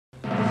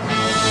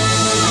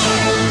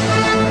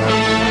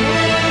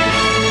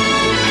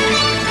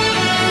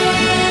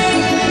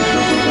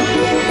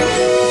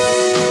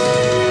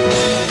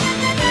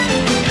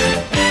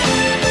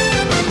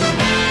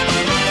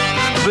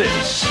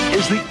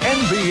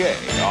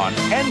NBA on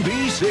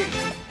NBC.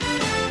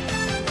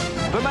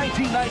 The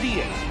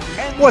 1998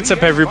 NBA What's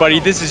up, everybody?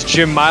 Finals. This is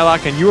Jim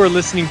Mylock, and you are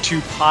listening to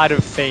Pod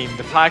of Fame,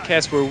 the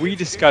podcast where we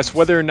discuss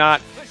whether or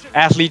not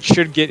athletes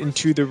should get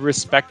into the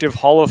respective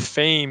Hall of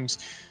Fames.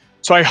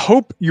 So I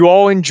hope you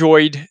all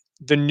enjoyed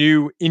the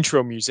new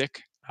intro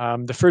music.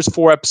 The first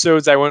 4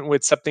 episodes, I went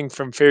with something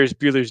from Ferris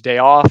Bueller's Day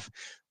Off,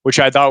 which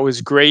I thought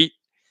was great.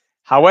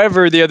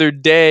 However, the other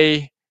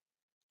day,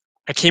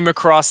 I came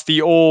across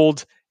the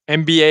old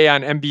NBA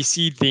on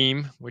NBC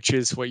theme, which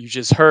is what you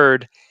just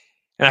heard,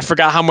 and I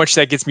forgot how much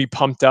that gets me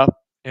pumped up.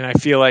 And I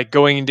feel like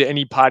going into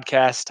any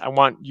podcast, I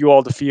want you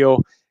all to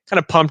feel kind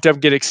of pumped up,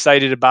 get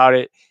excited about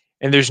it.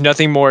 And there's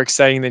nothing more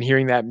exciting than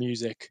hearing that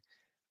music.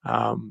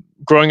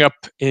 Growing up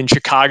in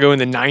Chicago in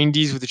the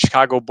 90s with the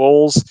Chicago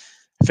Bulls,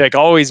 I feel like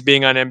always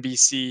being on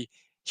NBC,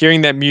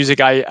 hearing that music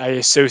I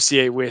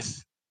associate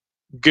with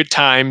good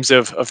times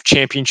of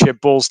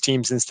championship Bulls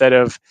teams instead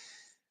of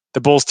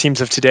the Bulls teams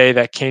of today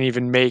that can't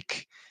even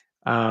make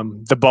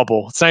the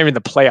bubble. It's not even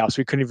the playoffs.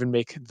 We couldn't even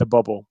make the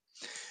bubble.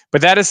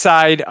 But that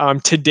aside,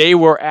 today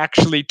we're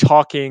actually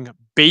talking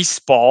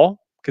baseball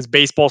because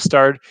baseball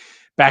started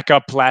back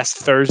up last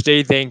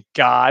Thursday, thank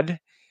God.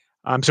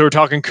 So we're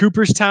talking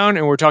Cooperstown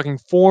and we're talking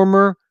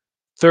former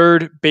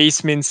third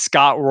baseman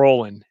Scott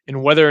Rolen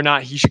and whether or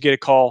not he should get a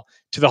call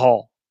to the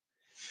Hall.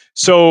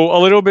 So a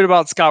little bit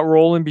about Scott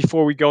Rolen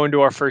before we go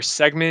into our first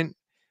segment.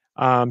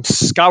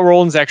 Scott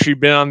Rolen's actually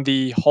been on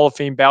the Hall of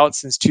Fame ballot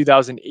since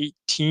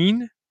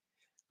 2018.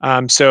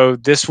 So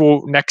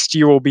next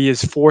year will be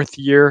his fourth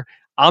year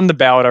on the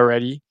ballot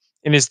already.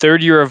 In his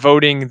third year of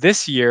voting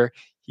this year,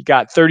 he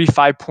got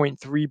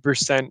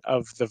 35.3%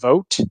 of the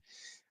vote.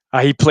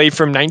 He played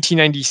from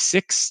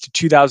 1996 to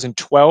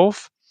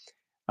 2012.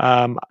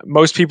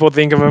 Most people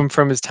think of him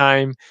from his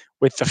time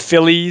with the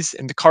Phillies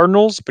and the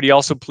Cardinals, but he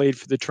also played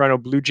for the Toronto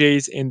Blue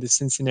Jays and the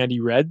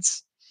Cincinnati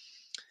Reds.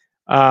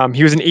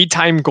 He was an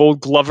 8-time Gold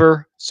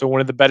Glover, so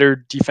one of the better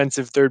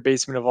defensive third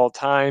basemen of all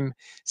time.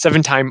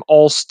 7-time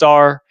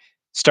All-Star,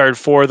 started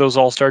 4 of those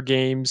All-Star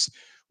games.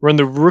 Won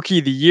the Rookie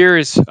of the Year,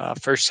 his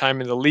first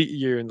time in the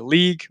year in the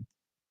league.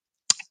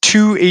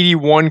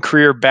 281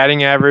 career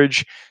batting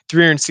average,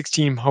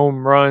 316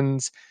 home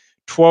runs,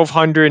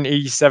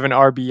 1,287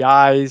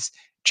 RBIs.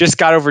 Just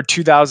got over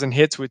 2,000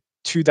 hits with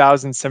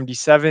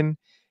 2,077,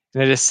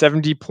 and had a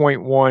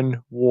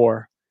 70.1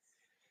 WAR.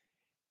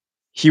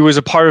 He was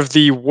a part of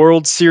the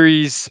World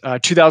Series,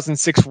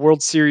 2006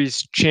 World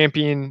Series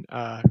champion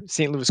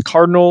St. Louis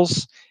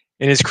Cardinals,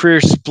 and his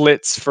career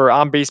splits for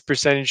on-base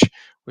percentage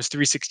was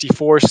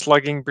 364,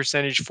 slugging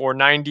percentage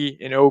 490,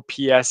 and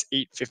OPS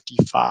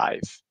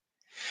 855.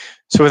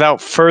 So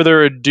without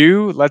further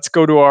ado, let's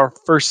go to our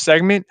first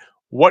segment.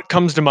 What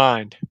comes to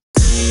mind?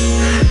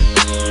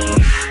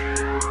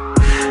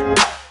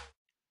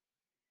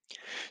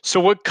 So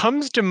what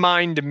comes to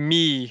mind to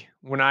me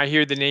when I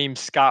hear the name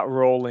Scott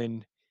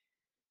Rolen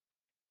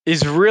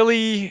is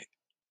really,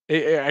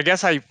 I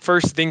guess I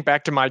first think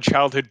back to my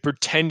childhood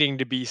pretending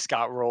to be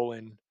Scott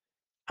Rolen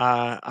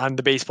on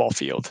the baseball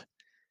field.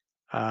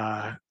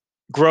 Uh,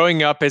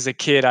 Growing up as a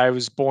kid, I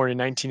was born in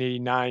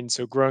 1989.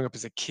 So growing up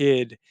as a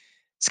kid,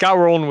 Scott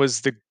Rolen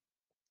was the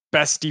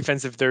best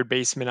defensive third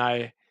baseman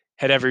I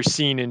had ever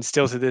seen, and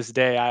still to this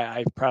day,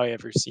 I've probably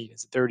ever seen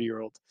as a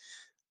 30-year-old.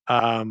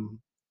 Um,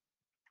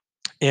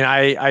 and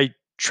I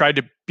tried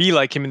to be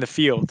like him in the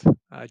field,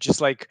 just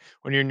like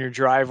when you're in your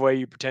driveway,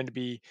 you pretend to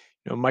be,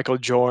 Michael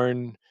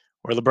Jordan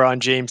or LeBron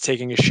James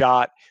taking a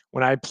shot.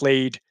 When I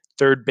played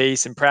third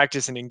base in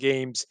practice and in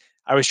games,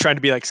 I was trying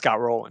to be like Scott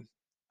Rolen,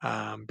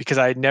 because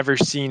I had never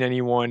seen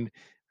anyone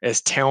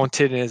as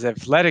talented and as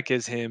athletic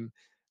as him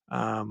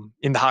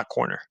in the hot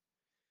corner.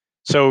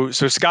 So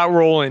Scott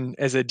Rolen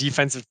as a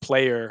defensive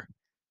player,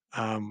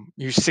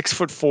 he's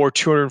 6'4",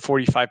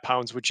 245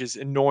 pounds, which is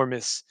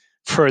enormous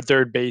for a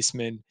third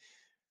baseman,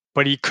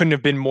 but he couldn't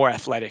have been more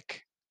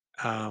athletic.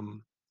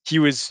 He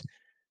was,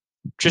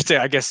 just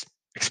to, I guess,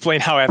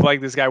 explain how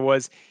athletic this guy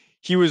was,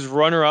 he was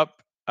runner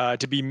up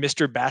to be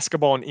Mr.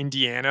 Basketball in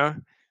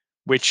Indiana,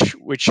 which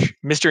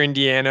Mr.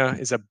 Indiana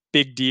is a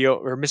big deal,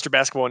 or Mr.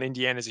 Basketball in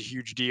Indiana is a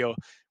huge deal,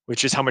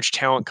 which is how much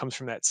talent comes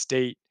from that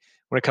state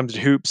when it comes to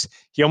hoops.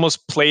 He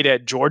almost played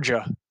at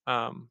Georgia,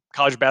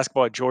 college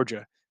basketball at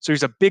Georgia. So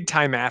he's a big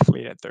time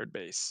athlete at third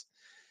base.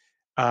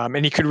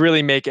 And he could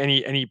really make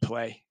any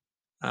play.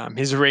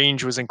 His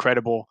range was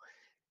incredible.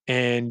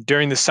 And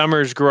during the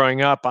summers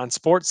growing up on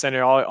Sports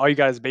Center, all you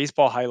got is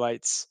baseball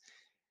highlights.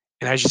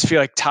 And I just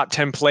feel like top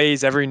 10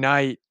 plays every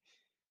night.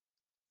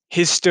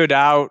 His stood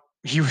out.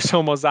 He was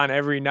almost on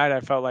every night.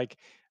 I felt like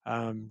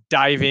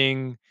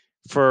diving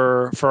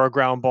for a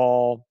ground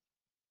ball,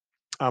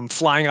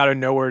 flying out of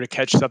nowhere to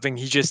catch something.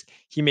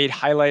 He made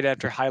highlight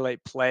after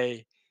highlight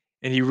play,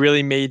 and he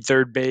really made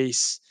third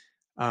base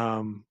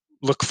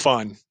look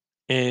fun.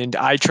 And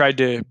I tried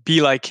to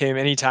be like him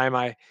anytime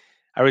I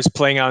was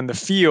playing on the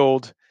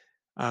field.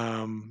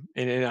 And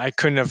I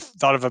couldn't have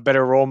thought of a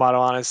better role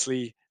model,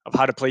 honestly, of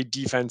how to play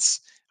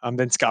defense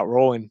than Scott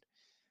Rolen.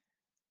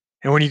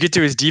 And when you get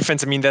to his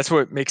defense, I mean, that's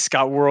what makes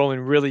Scott Whirlin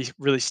really,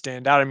 really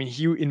stand out. I mean,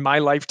 in my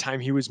lifetime,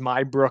 he was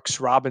my Brooks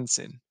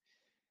Robinson.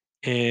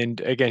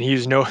 And again, he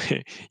was no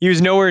he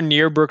was nowhere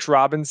near Brooks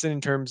Robinson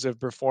in terms of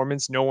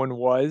performance. No one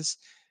was.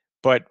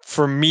 But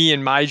for me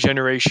in my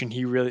generation,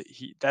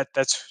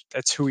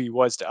 that's who he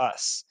was to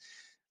us.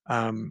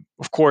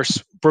 Of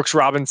course, Brooks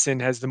Robinson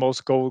has the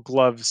most Gold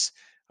Gloves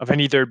of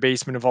any third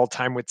baseman of all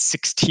time with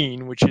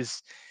 16, which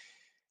is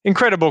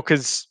incredible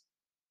because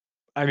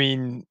I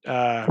mean,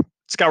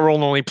 Scott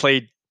Rowland only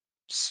played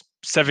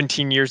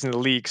 17 years in the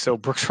league, so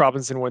Brooks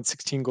Robinson won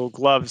 16 Gold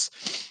Gloves,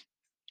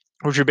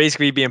 which would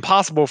basically be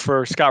impossible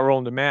for Scott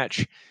Rowland to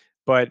match.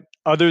 But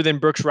other than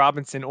Brooks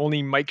Robinson,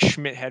 only Mike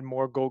Schmidt had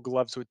more Gold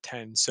Gloves with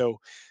 10. So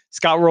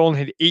Scott Rowland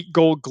had 8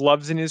 Gold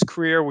Gloves in his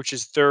career, which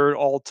is third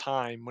all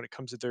time when it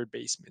comes to third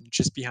baseman,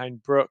 just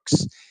behind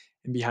Brooks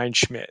and behind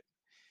Schmidt.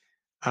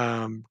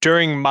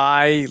 During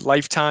my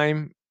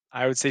lifetime,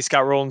 I would say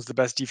Scott Rowland's the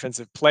best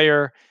defensive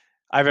player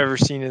I've ever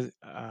seen.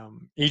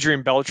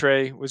 Adrian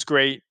Beltre was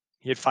great.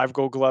 He had 5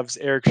 Gold Gloves.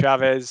 Eric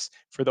Chavez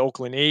for the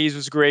Oakland A's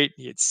was great.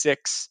 He had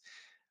 6.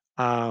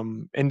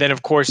 And then,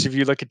 of course, if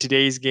you look at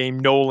today's game,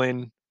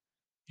 Nolan,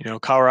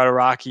 Colorado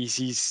Rockies,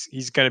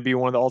 he's going to be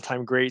one of the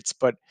all-time greats.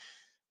 But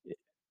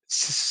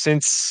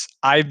since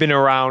I've been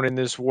around in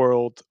this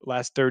world,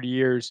 last 30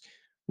 years,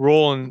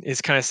 Rowland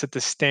has kind of set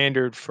the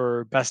standard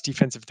for best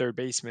defensive third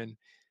baseman.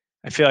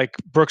 I feel like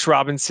Brooks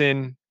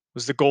Robinson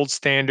was the gold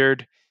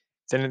standard.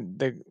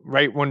 Then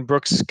right when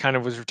Brooks kind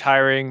of was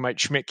retiring, Mike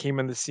Schmidt came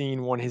on the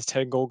scene, won his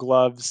 10 Gold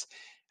Gloves.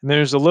 And then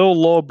there's a little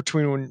lull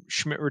between when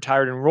Schmidt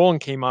retired and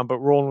Rowland came on, but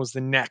Rowland was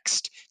the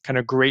next kind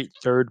of great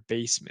third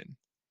baseman.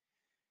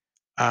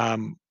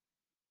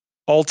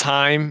 All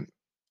time,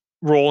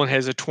 Rowland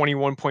has a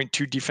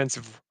 21.2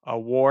 defensive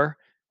WAR,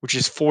 which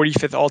is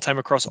 45th all time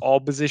across all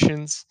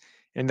positions.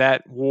 And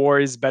that WAR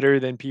is better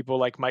than people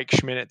like Mike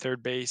Schmidt at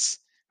third base,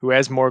 who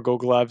has more Gold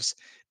Gloves,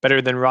 better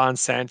than Ron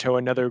Santo,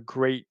 another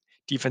great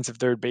defensive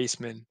third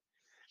baseman.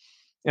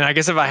 And I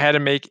guess if I had to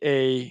make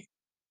a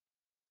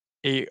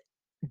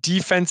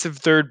defensive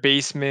third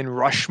baseman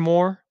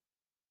Rushmore,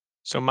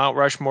 so Mount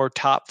Rushmore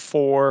top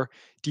 4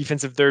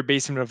 defensive third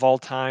baseman of all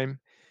time,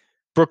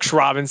 Brooks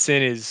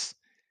Robinson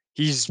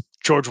he's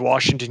George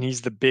Washington.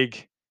 He's the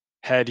big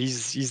head.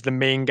 He's the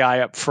main guy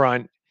up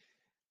front.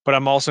 But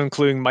I'm also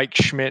including Mike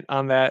Schmidt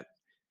on that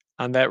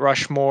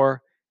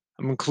Rushmore.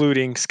 I'm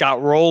including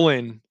Scott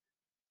Rowland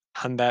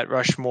on that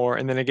Rushmore,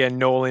 and then again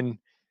Nolan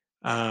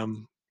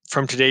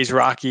from today's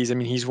Rockies. I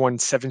mean, he's won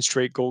 7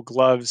 straight Gold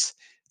Gloves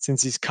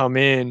since he's come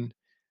in.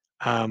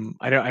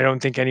 I don't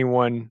think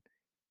anyone.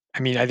 I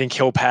mean, I think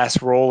he'll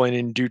pass Rowland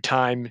in due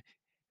time,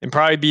 and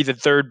probably be the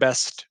third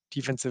best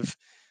defensive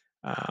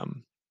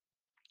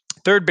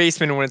third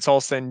baseman when it's all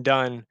said and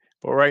done.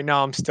 But right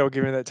now, I'm still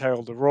giving that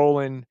title to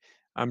Rowland.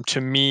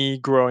 To me,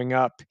 growing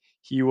up,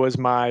 he was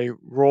my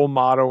role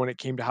model when it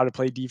came to how to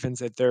play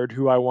defense at third,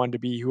 who I wanted to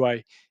be, who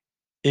I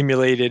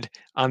emulated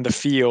on the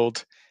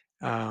field.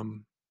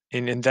 And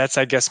that's,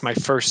 I guess, my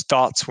first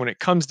thoughts when it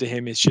comes to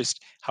him is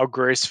just how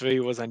graceful he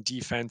was on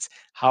defense,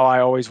 how I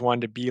always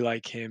wanted to be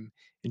like him,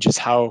 and just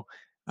how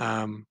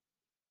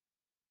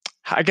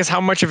I guess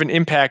how much of an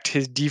impact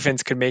his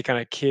defense could make on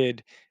a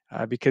kid.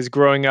 Because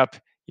growing up,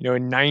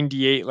 in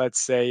 '98, let's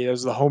say, it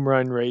was the home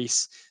run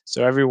race,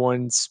 so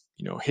everyone's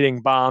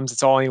hitting bombs.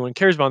 It's all anyone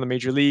cares about in the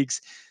major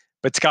leagues.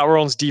 But Scott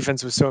Rowland's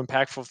defense was so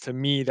impactful to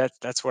me.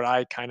 That's what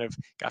I kind of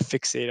got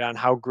fixated on,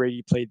 how great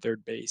he played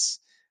third base.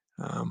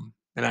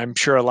 And I'm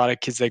sure a lot of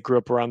kids that grew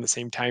up around the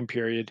same time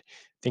period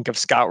think of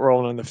Scott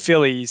Rowland on the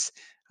Phillies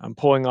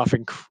pulling off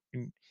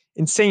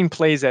insane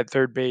plays at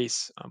third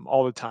base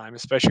all the time,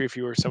 especially if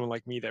you were someone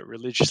like me that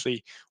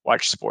religiously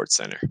watched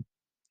SportsCenter.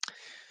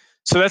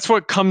 So that's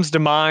what comes to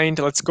mind.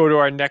 Let's go to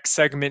our next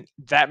segment,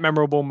 that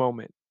memorable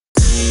moment.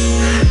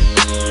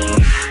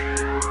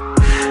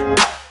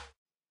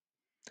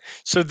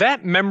 So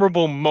that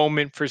memorable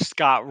moment for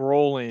Scott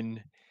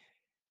Rowland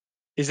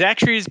is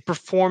actually his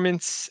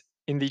performance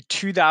in the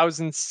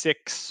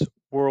 2006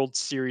 World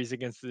Series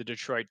against the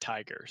Detroit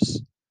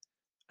Tigers.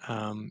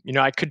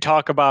 I could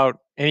talk about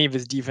any of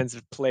his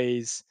defensive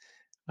plays,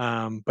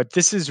 but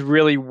this is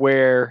really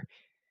where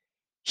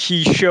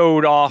he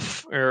showed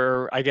off,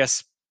 or I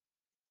guess.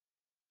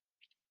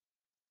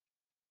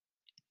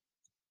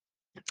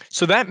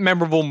 So that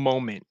memorable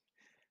moment,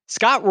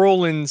 Scott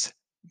Rowland's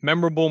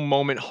memorable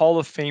moment, Hall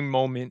of Fame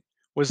moment,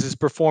 was his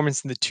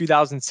performance in the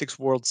 2006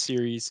 World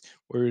Series,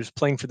 where he was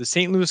playing for the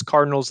St. Louis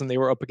Cardinals and they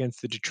were up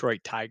against the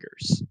Detroit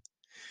Tigers.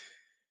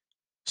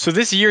 So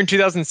this year in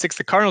 2006,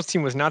 the Cardinals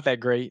team was not that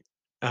great.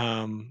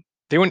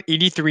 They went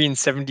 83 and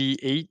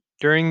 78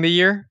 during the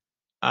year,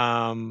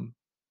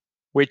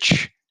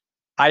 which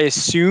I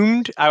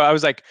assumed. I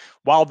was like,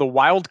 wow, the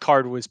wild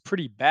card was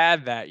pretty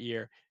bad that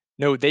year.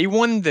 No, they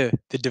won the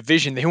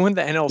division. They won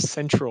the NL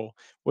Central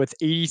with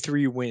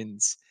 83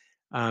 wins.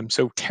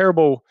 So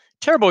terrible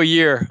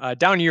year,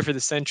 down year for the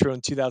Central in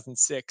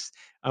 2006.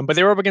 But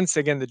they were up against,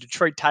 again, the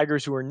Detroit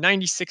Tigers, who were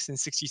 96 and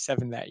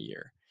 67 that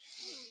year.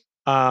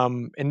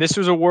 And this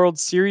was a World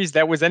Series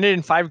that was ended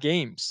in 5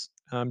 games.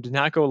 did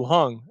not go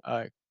long.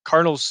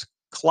 Cardinals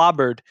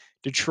clobbered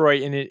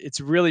Detroit, and it's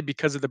really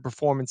because of the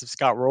performance of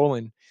Scott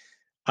Rowland.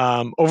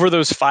 Over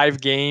those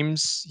 5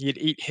 games, he had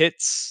 8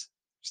 hits,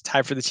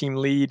 tied for the team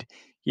lead.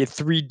 He had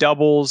 3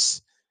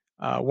 doubles,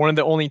 one of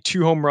the only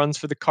 2 home runs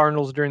for the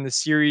Cardinals during the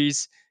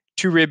series,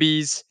 2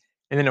 ribbies,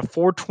 and then a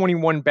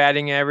 421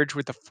 batting average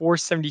with a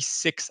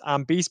 476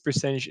 on base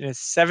percentage and a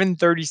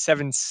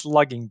 737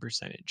 slugging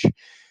percentage.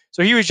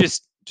 So he was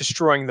just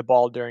destroying the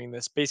ball during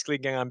this, basically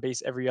getting on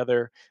base every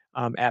other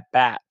at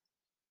bat.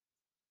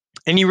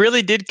 And he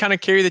really did kind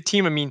of carry the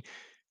team. I mean,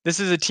 this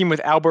is a team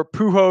with Albert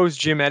Pujols,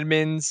 Jim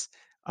Edmonds.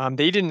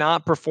 They did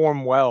not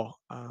perform well.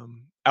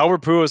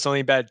 Albert Pujols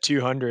only batted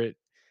 200,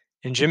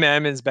 and Jim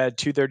Edmonds batted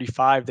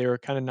 235. They were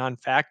kind of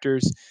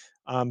non-factors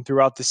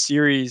throughout the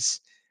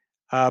series.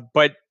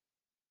 But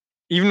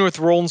even with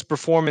Roland's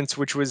performance,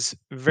 which was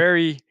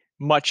very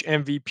much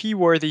MVP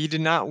worthy, he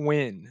did not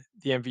win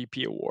the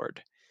MVP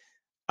award.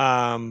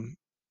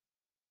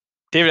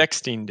 David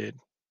Eckstein did.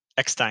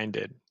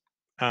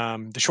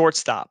 The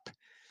shortstop.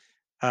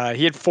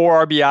 He had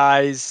 4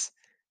 RBIs.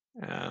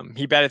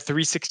 He batted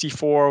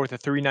 364 with a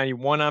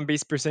 391 on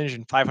base percentage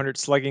and 500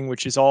 slugging,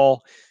 which is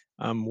all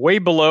way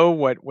below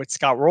what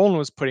Scott Rowland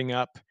was putting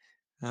up.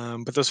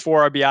 But those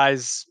 4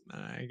 RBIs,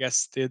 I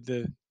guess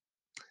the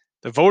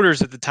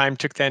voters at the time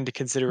took that into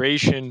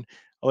consideration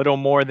a little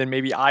more than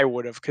maybe I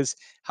would have, because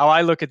how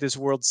I look at this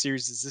World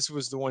Series is this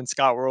was the one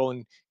Scott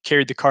Rowland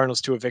carried the Cardinals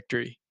to a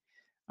victory.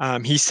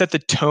 He set the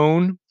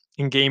tone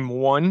in Game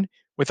 1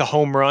 with a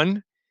home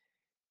run,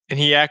 and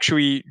he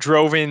actually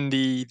drove in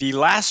the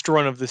last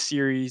run of the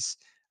series,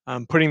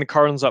 putting the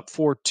Cardinals up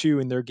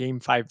 4-2 in their Game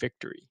 5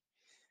 victory.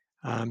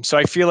 So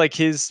I feel like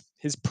his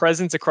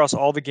presence across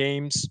all the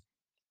games,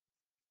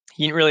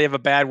 he didn't really have a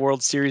bad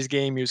World Series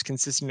game. He was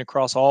consistent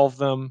across all of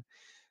them,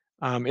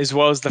 as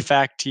well as the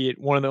fact he had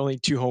one of the only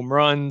 2 home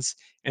runs,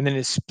 and then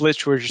his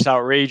splits were just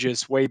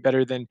outrageous, way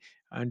better than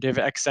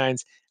David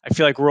Eckstein's. I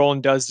feel like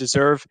Rowland does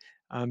deserve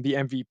the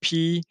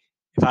MVP.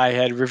 If I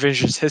had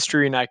revisionist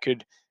history and I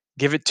could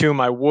give it to him,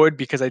 I would,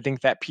 because I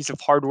think that piece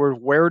of hardware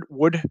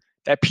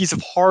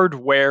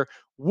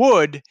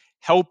would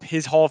help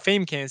his Hall of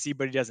Fame candidacy,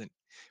 but he doesn't.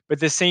 But at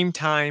the same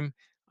time,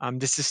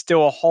 this is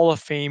still a Hall of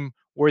Fame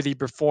worthy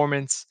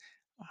performance.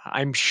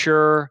 I'm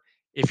sure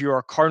if you're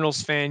a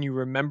Cardinals fan, you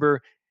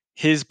remember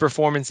his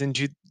performance in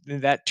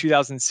that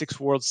 2006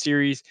 World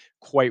Series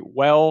quite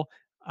well.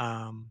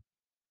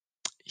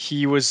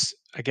 He was,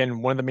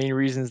 again, one of the main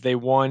reasons they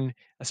won,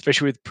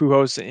 especially with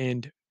Pujols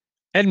and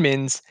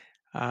Edmonds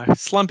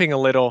slumping a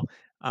little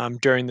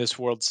during this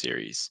World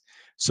Series.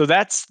 So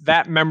that's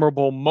that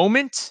memorable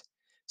moment.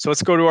 So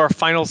let's go to our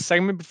final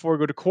segment before we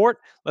go to court.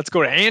 Let's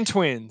go to And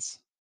Twins.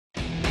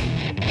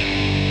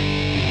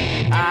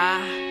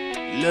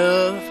 I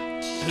love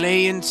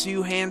playing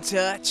two-hand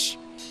touch,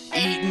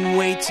 eating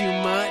way too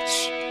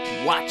much,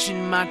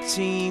 watching my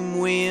team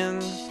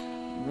win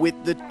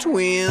with the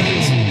Twins.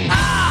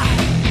 I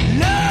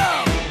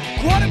love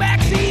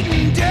quarterbacks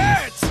eating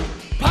dirt,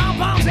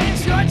 pom-poms and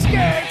short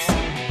skirts,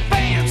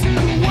 fans who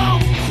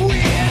won't quit,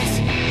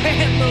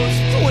 and those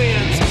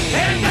Twins,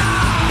 and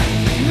I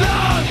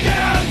love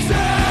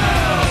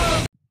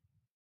them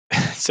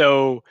too.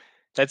 So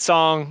that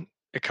song,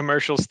 the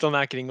commercial, still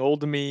not getting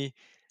old to me.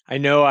 I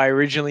know I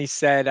originally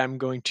said I'm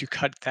going to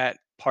cut that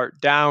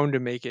part down to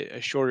make it a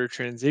shorter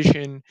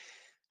transition.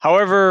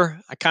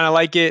 However, I kind of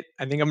like it.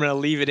 I think I'm going to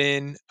leave it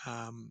in.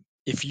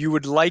 If you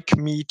would like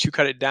me to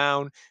cut it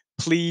down,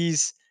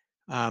 please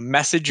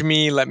message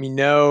me, let me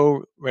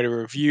know, write a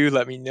review,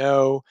 let me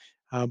know.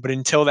 But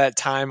until that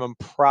time, I'm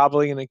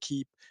probably going to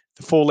keep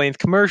the full-length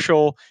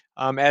commercial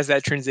as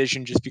that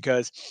transition, just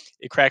because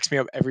it cracks me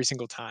up every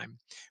single time.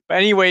 But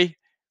anyway,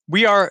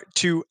 we are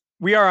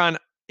on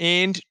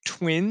And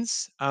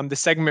Twins, the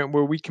segment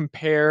where we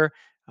compare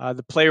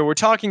the player we're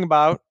talking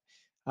about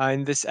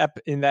in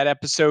that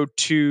episode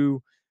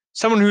to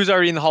someone who's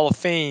already in the Hall of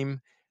Fame.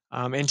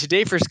 And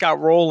today for Scott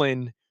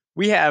Rowland,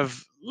 we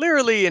have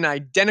literally an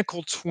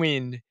identical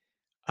twin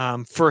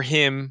for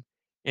him,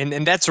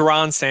 and that's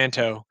Ron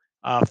Santo,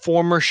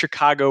 former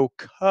Chicago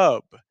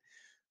Cub,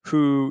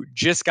 who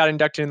just got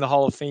inducted in the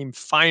Hall of Fame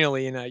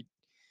finally. And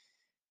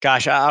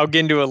I'll get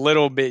into a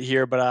little bit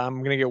here, but I'm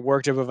going to get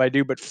worked up if I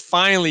do. But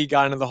finally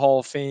got into the Hall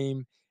of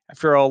Fame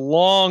after a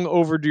long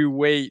overdue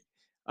wait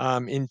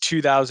in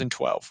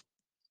 2012.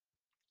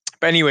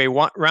 But anyway,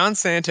 Ron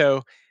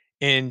Santo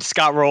and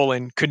Scott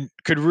Rowland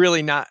could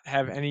really not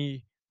have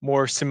any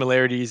more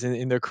similarities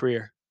in their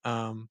career.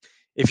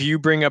 If you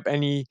bring up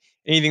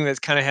anything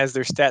that kind of has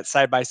their stats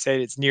side by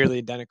side, it's nearly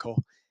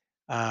identical.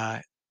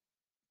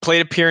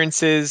 Plate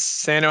appearances,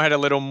 Santo had a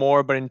little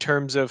more, but in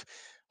terms of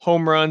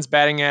home runs,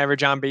 batting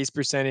average, on base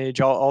percentage,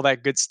 all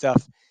that good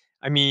stuff.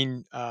 I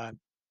mean,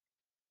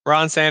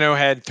 Ron Santo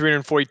had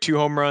 342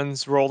 home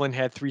runs. Rowland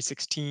had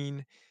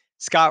 316.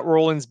 Scott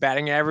Rowland's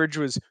batting average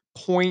was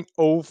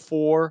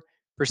 0.04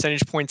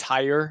 percentage points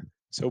higher,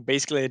 so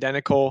basically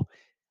identical.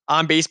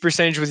 On base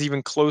percentage was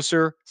even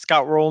closer.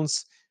 Scott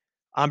Rowland's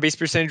on base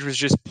percentage was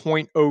just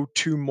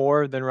 0.02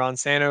 more than Ron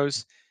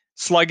Santo's.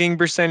 Slugging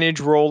percentage,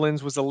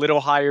 Rollins was a little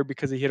higher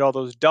because he hit all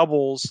those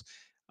doubles,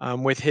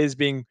 with his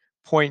being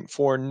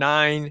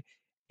 0.49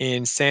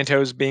 and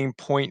Santos being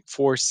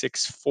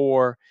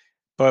 0.464.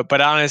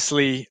 But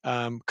honestly,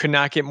 could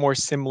not get more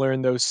similar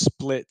in those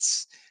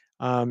splits,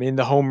 in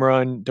the home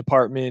run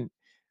department,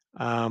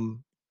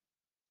 um,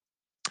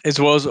 as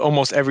well as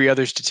almost every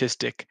other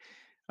statistic.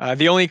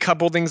 The only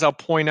couple things I'll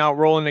point out,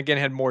 Roland again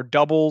had more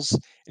doubles,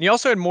 and he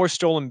also had more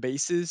stolen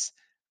bases,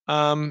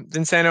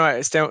 than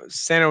Sano.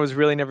 Sano was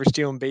really never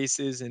stealing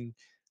bases, and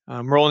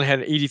Roland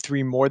had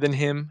 83 more than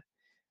him.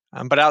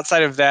 But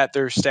outside of that,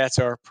 their stats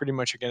are pretty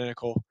much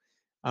identical.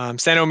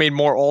 Sano made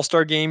more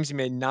All-Star games. He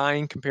made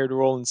 9 compared to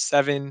Roland's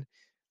 7.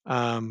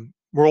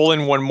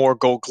 Roland won more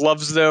Gold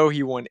Gloves, though.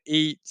 He won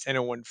 8.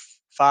 Sano won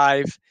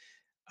 5.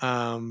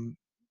 Um,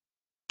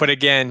 but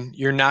again,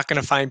 you're not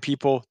going to find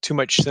people too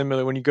much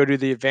similar when you go to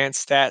the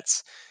advanced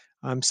stats.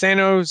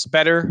 Sano's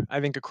better, I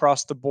think,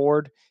 across the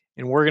board,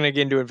 and we're going to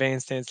get into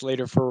advanced stats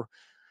later for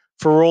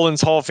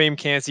Roland's Hall of Fame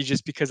candidacy,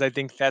 just because I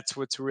think that's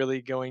what's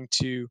really going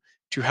to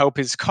help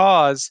his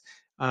cause.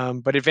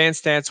 But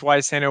advanced stats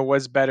wise, Sano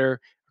was better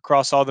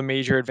across all the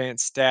major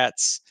advanced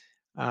stats.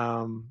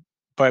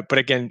 But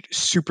again,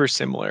 super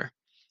similar.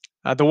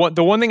 The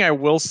one thing I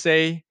will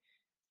say,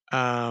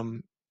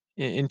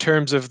 in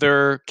terms of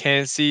their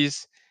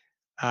candidacies,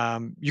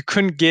 you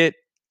couldn't get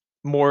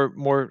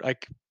more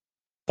like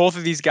both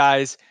of these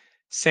guys,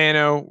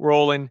 Sano,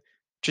 Roland,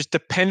 just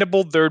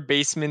dependable third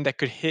basemen that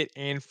could hit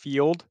and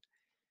field.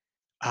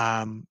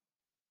 Um,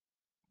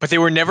 but they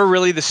were never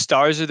really the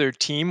stars of their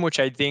team, which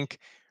I think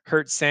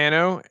hurt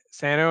Sano,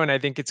 and I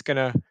think it's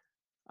gonna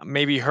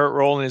maybe hurt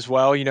Roland as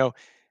well.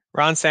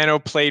 Ron Santo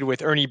played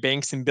with Ernie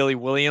Banks and Billy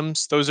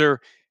Williams. Those are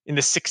in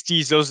the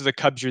 60s. Those are the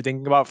Cubs you're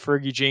thinking about.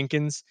 Fergie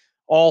Jenkins,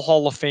 all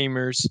Hall of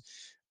Famers.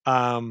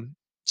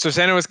 So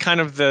Santo was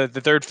kind of the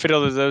third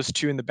fiddle of those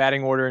two in the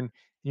batting order. And,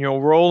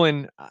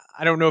 Roland,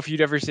 I don't know if you'd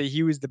ever say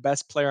he was the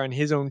best player on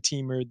his own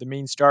team or the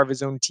main star of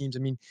his own teams. I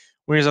mean,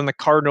 when he was on the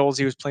Cardinals,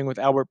 he was playing with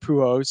Albert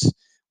Pujols,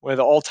 one of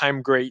the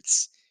all-time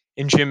greats,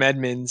 and Jim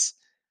Edmonds.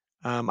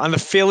 On the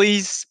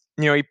Phillies,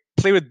 he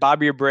played with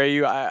Bobby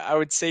Abreu. I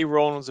would say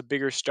Roland was a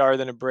bigger star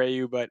than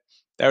Abreu, but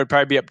that would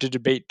probably be up to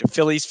debate the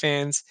Phillies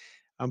fans.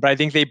 But I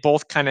think they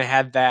both kind of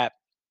had that,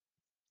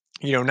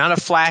 they were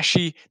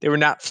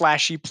not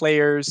flashy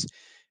players.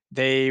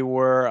 They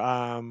were,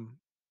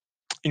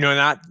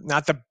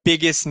 not the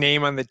biggest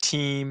name on the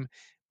team,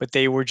 but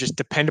they were just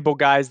dependable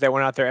guys that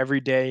went out there every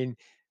day and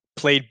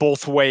played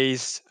both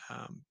ways,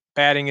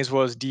 batting as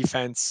well as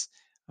defense.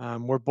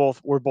 We're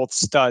both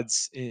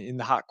studs in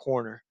the hot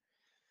corner.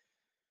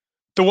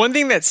 The one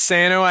thing that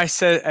Sano I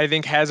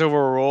think has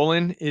over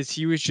Roland is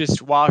he was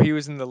just, while he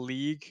was in the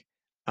league,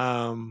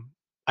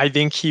 I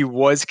think he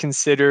was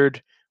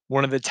considered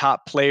one of the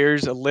top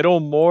players a little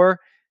more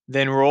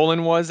than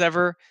Roland was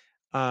ever.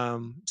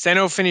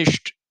 Sano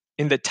finished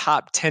in the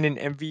top 10 in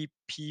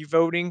MVP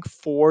voting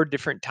 4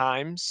 different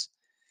times,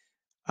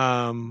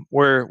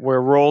 where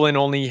Roland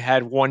only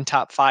had one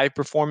top 5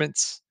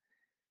 performance.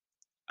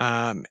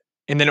 And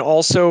then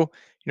also,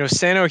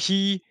 Sano,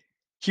 he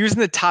was in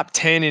the top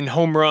 10 in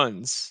home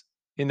runs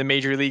in the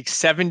major league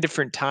 7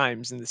 different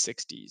times in the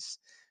 60s.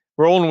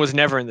 Roland was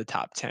never in the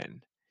top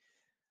 10.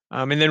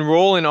 And then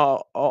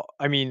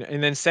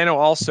and then Sano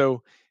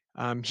also,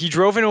 he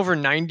drove in over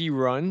 90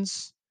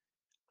 runs,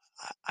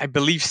 I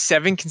believe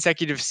 7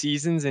 consecutive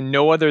seasons, and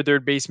no other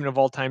third baseman of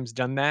all time has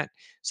done that.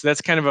 So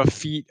that's kind of a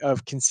feat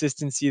of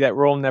consistency that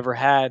Roland never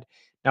had.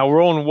 Now,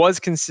 Roland was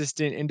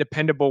consistent and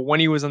dependable when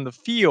he was on the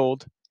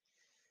field,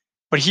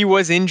 but he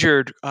was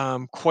injured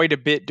quite a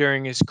bit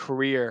during his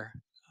career.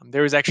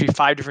 There was actually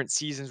 5 different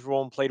seasons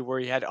Roland played where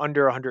he had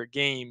under 100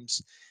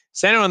 games.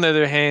 Sano, on the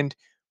other hand,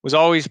 was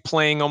always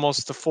playing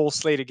almost the full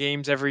slate of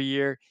games every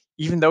year,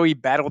 even though he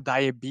battled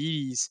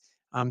diabetes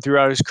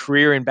throughout his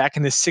career. And back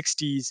in the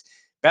 60s,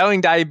 battling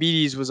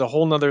diabetes was a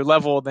whole nother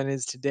level than it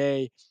is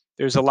today.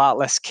 There's a lot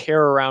less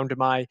care around, to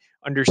my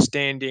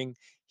understanding.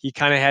 He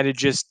kind of had to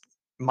just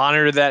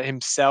monitor that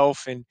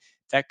himself, and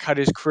that cut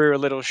his career a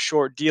little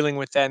short dealing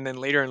with that. And then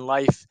later in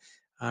life,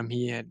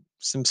 he had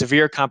some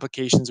severe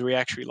complications where he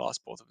actually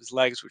lost both of his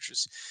legs, which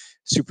was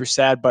super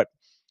sad. But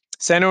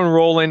Sano and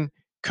Roland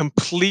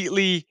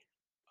completely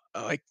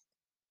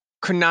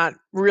could not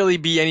really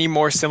be any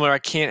more similar. I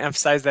can't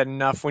emphasize that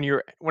enough.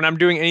 When I'm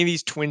doing any of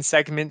these twin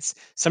segments,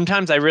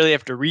 sometimes I really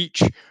have to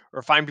reach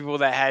or find people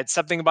that had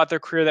something about their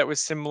career that was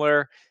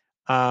similar.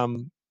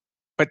 But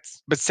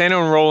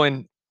Sano and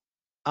Roland,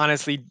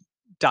 honestly,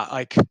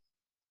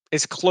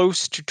 as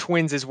close to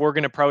twins as we're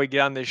going to probably get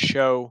on this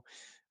show,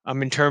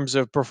 in terms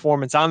of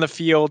performance on the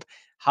field,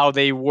 how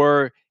they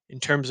were in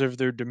terms of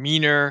their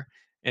demeanor,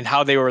 and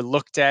how they were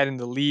looked at in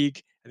the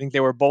league. I think they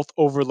were both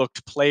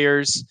overlooked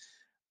players.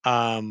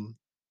 And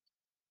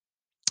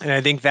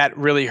I think that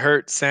really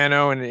hurt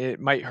Sano, and it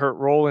might hurt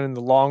Roland in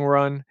the long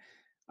run.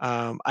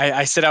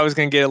 I said I was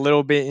going to get a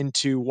little bit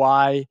into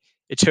why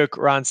it took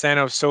Ron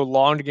Santo so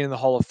long to get in the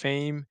Hall of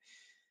Fame.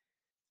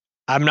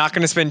 I'm not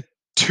going to spend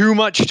too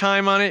much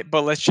time on it,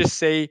 but let's just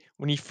say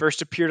when he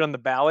first appeared on the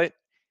ballot,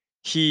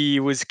 he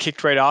was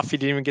kicked right off. He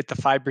didn't even get the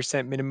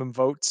 5% minimum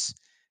votes.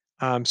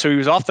 So he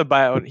was off the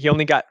ballot. He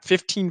only got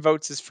 15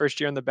 votes his first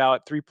year on the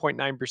ballot,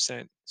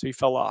 3.9%. So he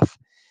fell off.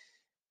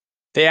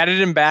 They added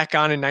him back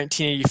on in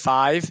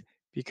 1985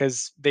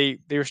 because they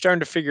were starting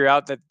to figure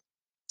out that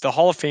the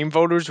Hall of Fame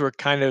voters were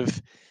kind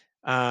of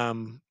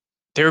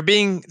they were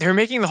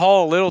making the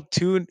Hall a little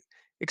too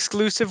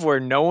exclusive where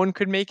no one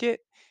could make it,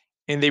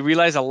 and they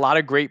realized a lot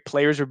of great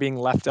players were being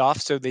left off.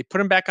 So they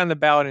put him back on the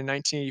ballot in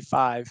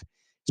 1985.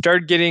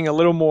 Started getting a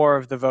little more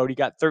of the vote. He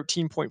got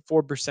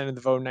 13.4% of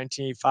the vote in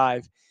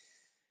 1985.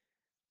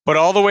 But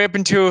all the way up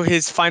until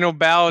his final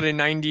ballot in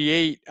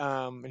 98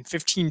 and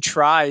 15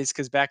 tries,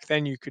 because back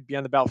then you could be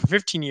on the ballot for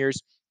 15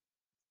 years,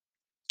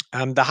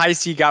 the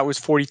highest he got was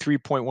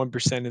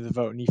 43.1% of the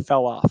vote, and he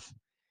fell off.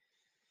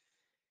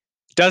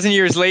 A dozen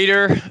years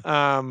later,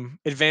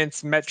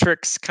 advanced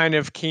metrics kind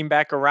of came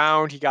back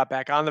around. He got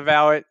back on the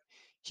ballot.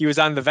 He was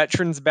on the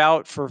veterans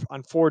ballot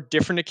on 4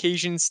 different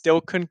occasions,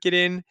 still couldn't get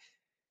in.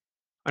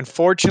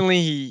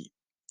 Unfortunately,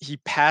 he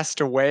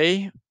passed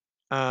away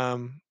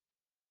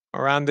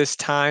around this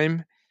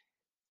time,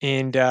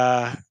 and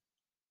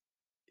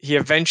he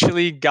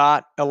eventually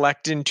got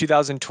elected in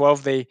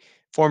 2012. They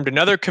formed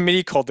another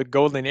committee called the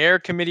Golden Era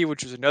Committee,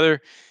 which was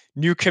another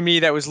new committee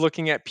that was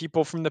looking at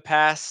people from the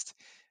past.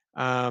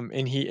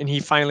 And he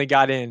finally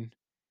got in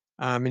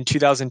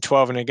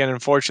 2012. And again,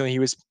 unfortunately, he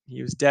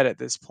was dead at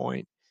this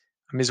point.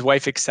 His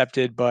wife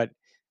accepted, but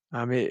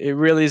it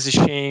really is a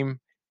shame.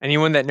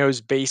 Anyone that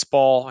knows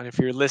baseball, and if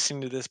you're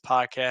listening to this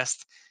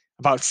podcast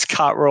about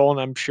Scott Rolen,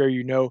 I'm sure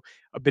you know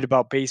a bit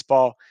about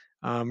baseball.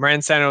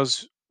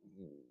 Ransano's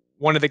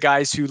one of the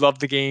guys who loved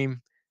the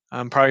game,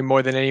 probably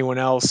more than anyone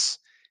else.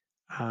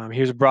 He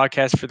was a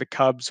broadcaster for the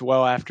Cubs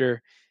well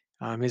after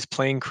his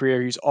playing career.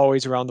 He was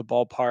always around the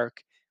ballpark,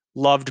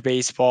 loved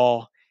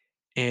baseball,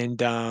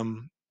 and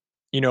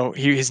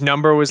his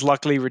number was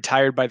luckily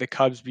retired by the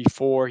Cubs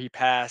before he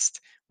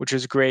passed, which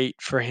was great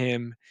for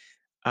him.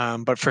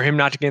 But for him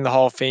not to get in the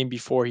Hall of Fame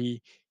before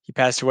he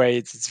passed away,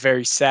 it's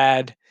very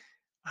sad.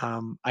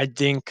 I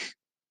think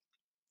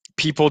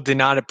people did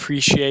not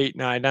appreciate.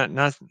 No, not.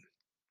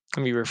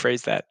 Let me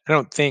rephrase that.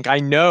 I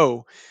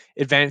know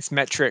advanced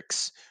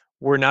metrics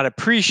were not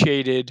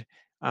appreciated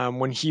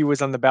when he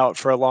was on the ballot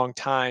for a long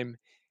time.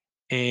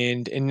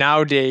 And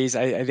nowadays,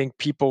 I think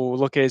people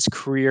look at his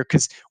career,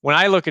 because when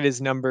I look at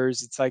his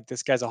numbers, it's like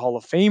this guy's a Hall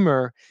of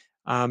Famer.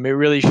 It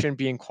really shouldn't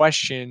be in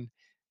question.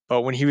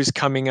 But when he was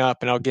coming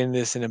up, and I'll get into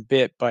this in a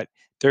bit, but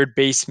third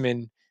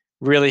baseman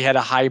really had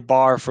a high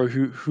bar for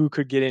who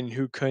could get in,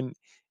 who couldn't.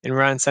 And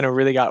Ransano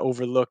really got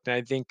overlooked. And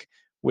I think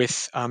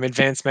with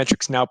advanced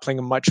metrics now playing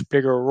a much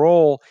bigger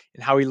role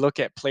in how we look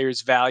at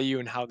players' value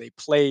and how they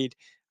played,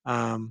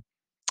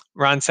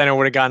 Ransano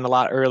would have gotten a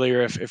lot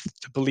earlier if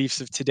the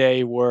beliefs of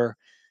today would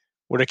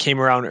have came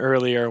around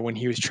earlier when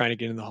he was trying to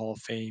get in the Hall of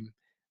Fame,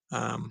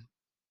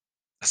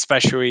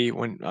 especially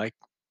when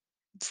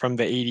from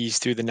the 80s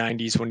through the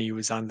 90s when he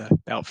was on the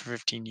ballot for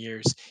 15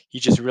 years. He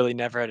just really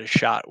never had a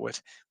shot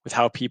with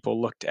how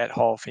people looked at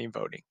Hall of Fame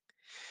voting.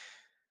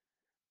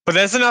 But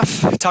that's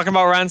enough talking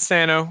about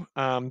Ransano.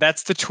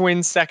 That's the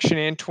Twins section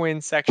and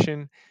Twins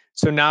section.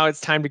 So now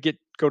it's time to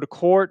go to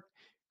court,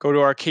 go to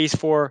our case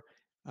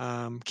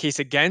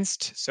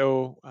against.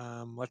 So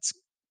let's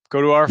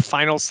go to our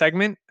final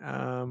segment.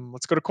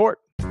 Let's go to court.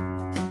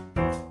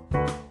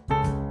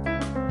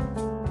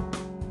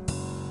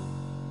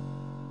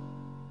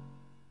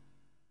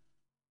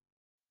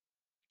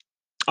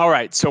 All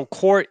right, so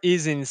court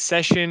is in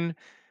session.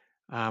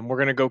 We're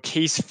going to go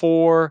case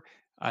 4,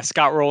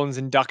 Scott Rolen's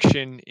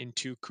induction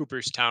into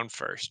Cooperstown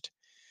first.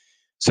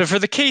 So for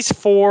the case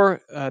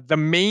 4, the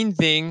main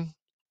thing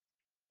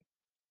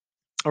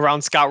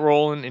around Scott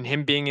Rolen and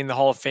him being in the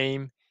Hall of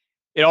Fame,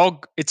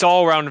 it's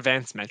all around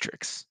advanced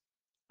metrics.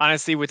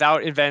 Honestly,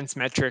 without advanced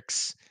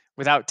metrics,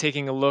 without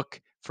taking a look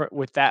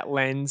with that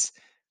lens,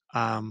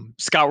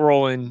 Scott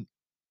Rolen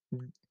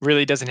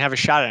really doesn't have a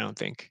shot, I don't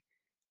think.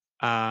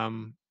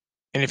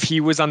 And if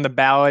he was on the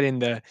ballot in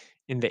the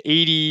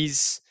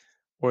 80s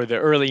or the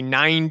early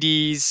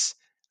 90s,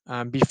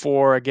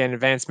 before again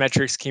advanced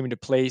metrics came into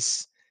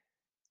place,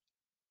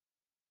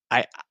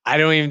 I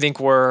don't even think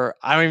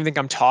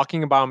I'm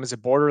talking about him as a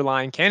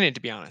borderline candidate,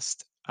 to be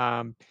honest.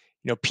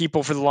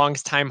 People for the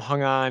longest time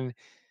hung on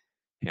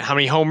how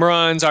many home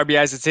runs,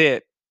 RBIs, that's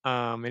it.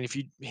 And if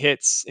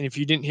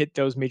you didn't hit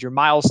those major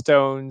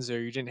milestones,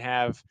 or you didn't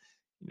have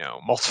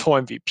multiple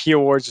MVP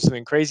awards or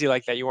something crazy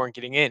like that, you weren't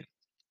getting in.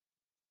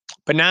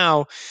 But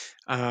now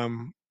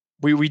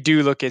we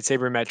do look at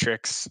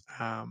sabermetrics.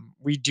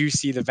 We do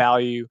see the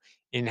value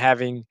in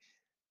having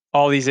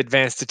all these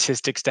advanced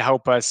statistics to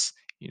help us,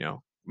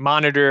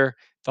 monitor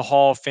the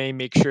Hall of Fame,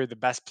 make sure the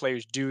best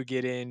players do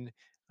get in.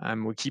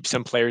 We keep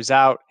some players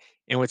out.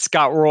 And with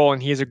Scott Rolen,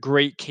 he has a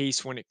great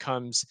case when it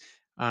comes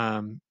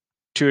to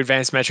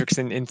advanced metrics.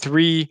 And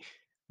 3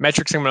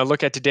 metrics I'm going to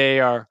look at today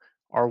are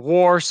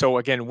WAR. So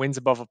again, wins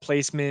above a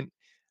placement,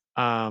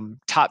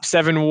 top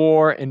 7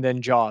 WAR, and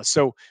then JAWS.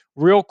 So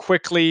real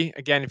quickly,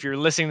 again, if you're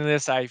listening to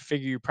this, I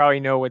figure you probably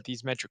know what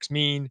these metrics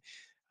mean.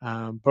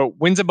 But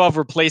wins above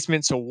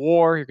replacement, so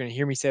WAR, you're going to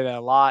hear me say that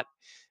a lot.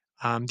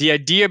 The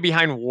idea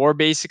behind WAR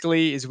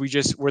basically is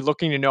we're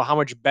looking to know how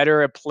much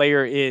better a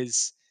player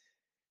is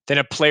than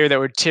a player that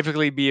would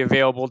typically be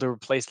available to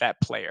replace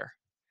that player.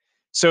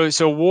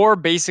 So WAR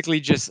basically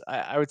just,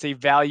 I would say,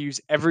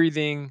 values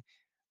everything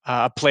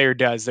a player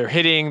does. Their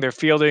hitting, their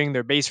fielding,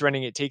 their base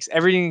running. It takes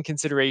everything in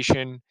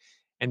consideration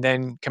and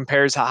then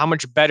compares how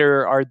much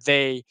better are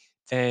they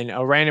than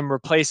a random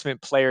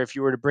replacement player. If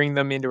you were to bring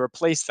them in to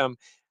replace them,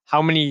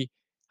 how many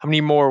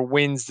more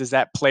wins does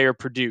that player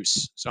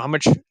produce? So how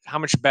much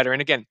better?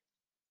 And again,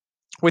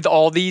 with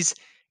all these,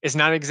 it's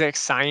not exact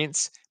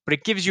science, but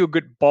it gives you a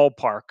good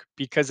ballpark,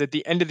 because at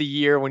the end of the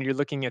year, when you're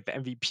looking at the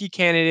MVP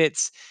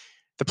candidates,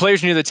 the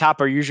players near the top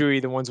are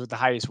usually the ones with the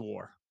highest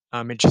WAR.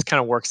 It just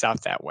kind of works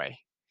out that way.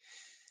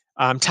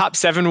 Top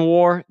 7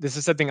 WAR, this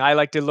is something I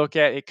like to look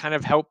at. It kind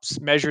of helps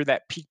measure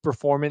that peak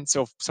performance.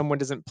 So if someone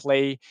doesn't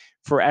play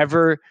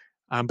forever,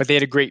 but they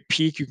had a great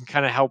peak, you can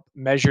kind of help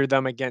measure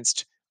them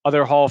against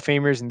other Hall of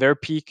Famers and their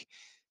peak.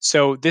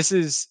 So this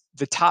is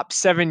the top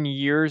 7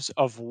 years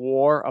of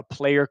WAR a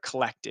player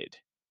collected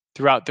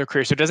throughout their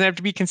career. So it doesn't have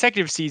to be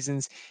consecutive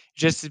seasons,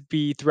 just to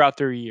be throughout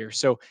their year.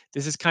 So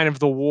this is kind of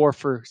the WAR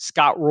for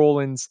Scott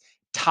Rolen's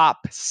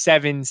top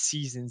 7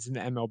 seasons in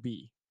the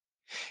MLB.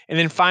 And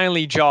then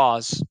finally,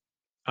 Jaws.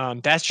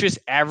 That's just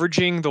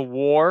averaging the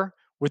WAR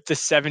with the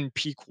 7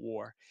 peak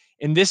WAR.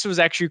 And this was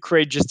actually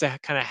created just to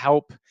kind of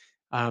help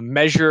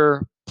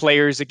measure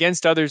players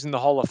against others in the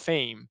Hall of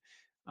Fame.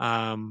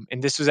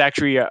 And this was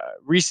actually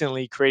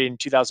recently created in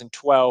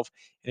 2012.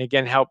 And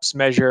again, helps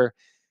measure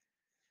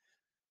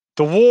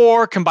the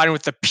WAR combined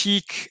with the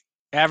peak,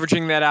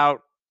 averaging that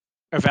out,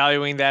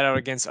 evaluating that out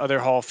against other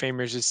Hall of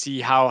Famers to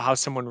see how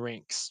someone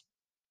ranks.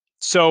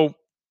 So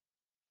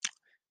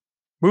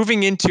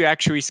moving into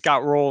actually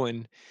Scott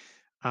Rolen,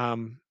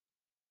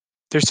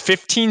 there's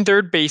 15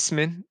 third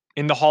basemen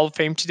in the Hall of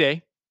Fame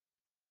today.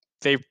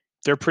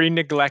 They're pretty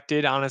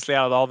neglected, honestly,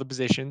 out of all the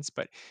positions,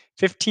 but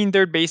 15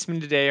 third basemen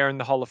today are in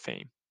the Hall of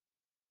Fame.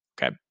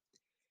 Okay.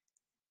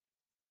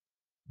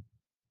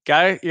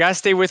 You gotta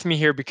stay with me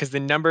here, because the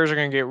numbers are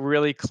gonna get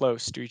really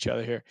close to each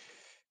other here.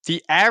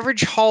 The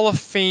average Hall of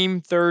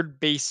Fame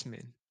third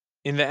baseman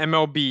in the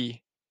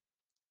MLB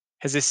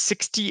has a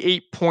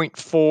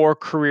 68.4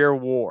 career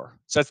WAR.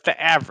 So that's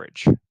the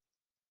average.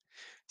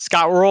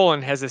 Scott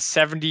Rolen has a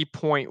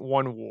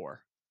 70.1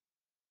 WAR.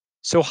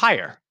 So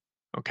higher.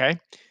 Okay.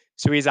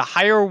 So he has a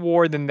higher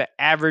WAR than the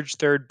average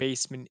third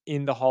baseman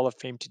in the Hall of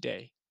Fame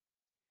today.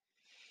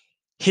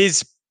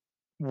 His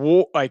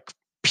WAR, like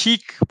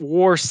peak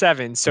WAR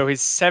 7, so his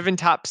 7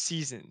 top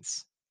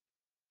seasons.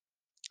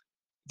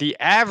 The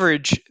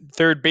average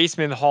third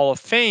baseman in the Hall of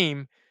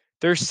Fame,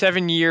 their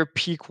 7-year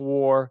peak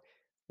WAR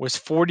was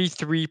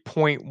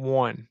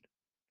 43.1.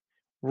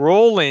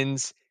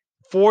 Rolen's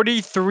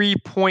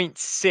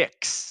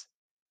 43.6.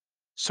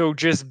 So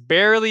just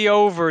barely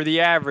over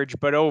the average,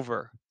 but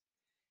over.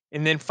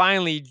 And then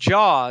finally,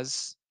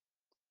 Jaws,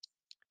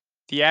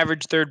 the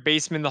average third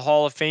baseman in the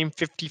Hall of Fame,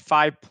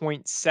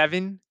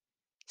 55.7.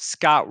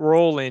 Scott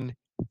Rolen,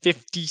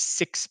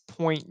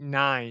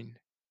 56.9.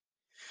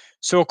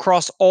 So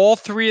across all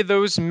 3 of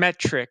those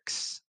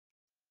metrics,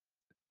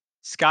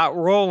 Scott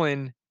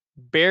Rolen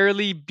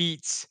barely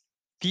beats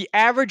the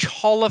average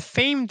Hall of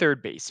Fame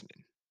third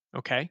baseman.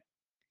 Okay.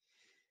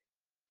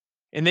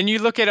 And then you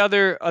look at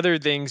other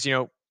things,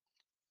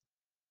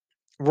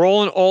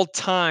 Rolen all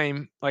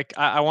time, like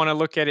I want to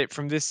look at it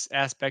from this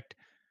aspect.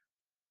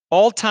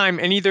 All time,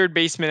 any third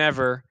baseman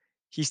ever,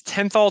 he's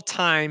 10th all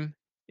time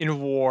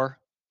in WAR.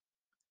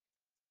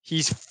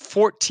 He's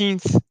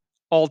 14th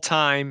all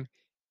time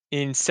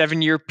in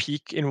 7-year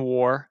peak in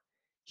WAR.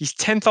 He's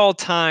 10th all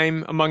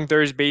time among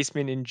third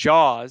basemen in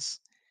Jaws,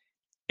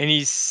 and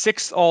he's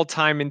 6th all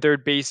time in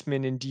third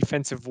baseman in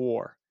defensive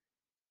WAR.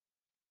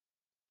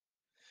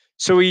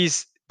 So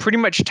he's pretty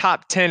much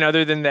top 10,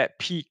 other than that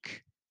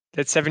peak,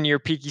 that 7-year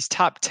peak. He's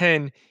top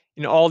 10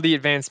 in all the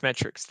advanced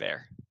metrics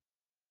there.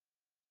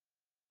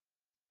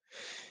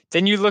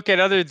 Then you look at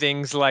other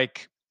things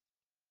like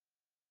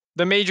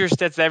the major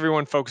stats that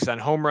everyone focuses on: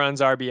 home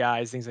runs,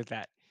 RBIs, things like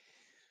that.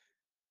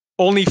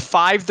 Only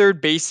 5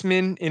 third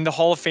basemen in the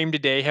Hall of Fame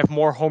today have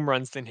more home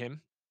runs than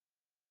him.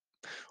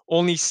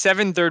 Only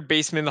 7 third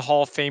basemen in the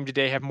Hall of Fame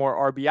today have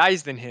more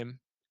RBIs than him.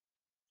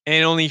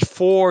 And only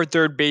 4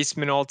 third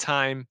basemen all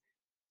time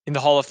in the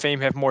Hall of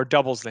Fame have more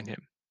doubles than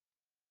him.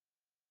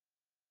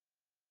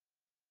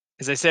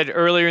 As I said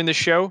earlier in the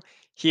show,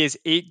 he has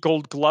 8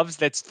 gold gloves.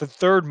 That's the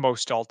third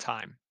most all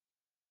time.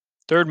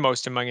 Third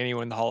most among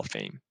anyone in the Hall of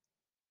Fame.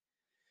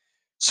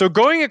 So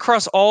going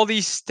across all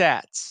these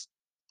stats,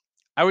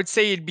 I would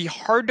say it'd be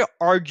hard to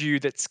argue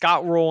that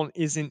Scott Rolen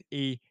isn't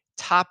a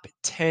top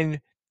 10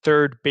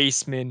 third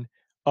baseman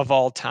of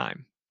all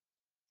time.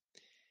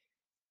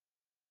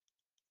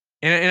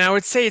 And I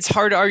would say it's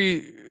hard to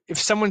argue if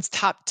someone's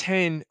top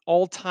 10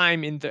 all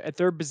time at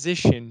their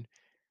position,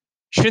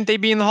 shouldn't they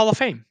be in the Hall of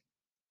Fame?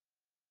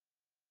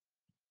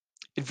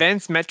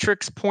 Advanced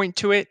metrics point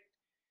to it.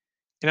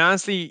 And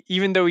honestly,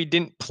 even though he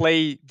didn't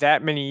play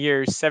that many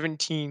years,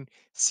 17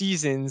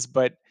 seasons,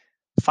 but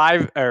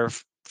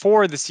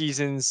 4 of the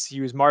seasons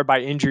he was marred by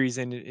injuries,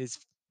 and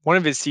one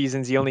of his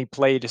seasons he only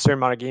played a certain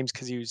amount of games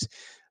because he was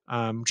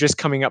just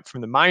coming up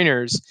from the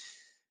minors.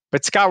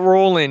 But Scott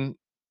Rowland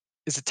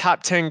is a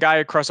top 10 guy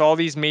across all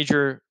these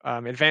major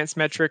advanced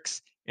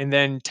metrics, and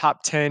then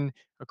top 10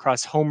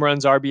 across home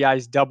runs,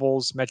 RBIs,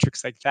 doubles,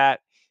 metrics like that.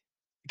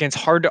 Again, it's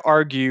hard to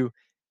argue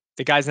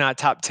the guy's not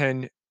top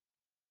 10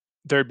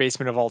 third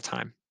baseman of all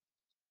time.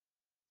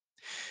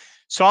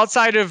 So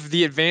outside of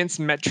the advanced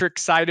metric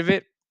side of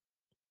it,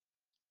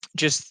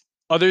 just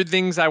other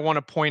things I want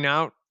to point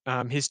out,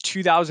 his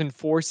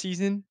 2004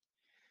 season.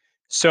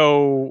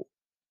 So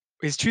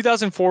his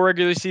 2004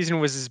 regular season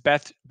was his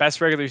best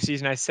regular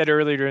season. I said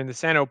earlier during the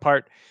Sano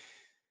part,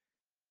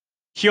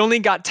 he only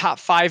got top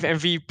 5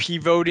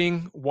 MVP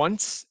voting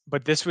once,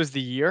 but this was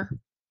the year.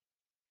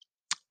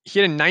 He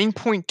had a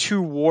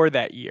 9.2 WAR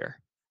that year.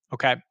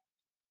 Okay.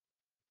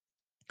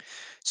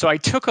 So I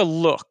took a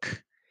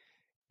look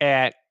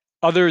at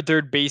other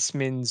third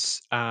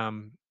basemen's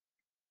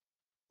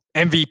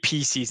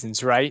MVP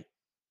seasons, right?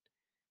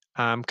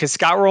 Because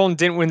Scott Rowland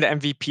didn't win the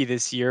MVP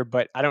this year,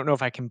 but I don't know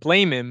if I can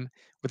blame him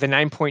with a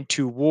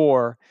 9.2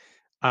 WAR.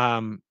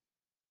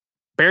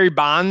 Barry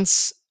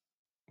Bonds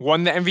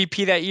won the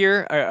MVP that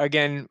year.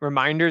 Again,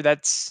 reminder,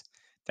 that's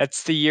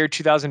the year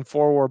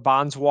 2004 where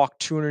Bonds walked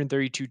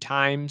 232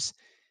 times.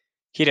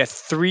 He had a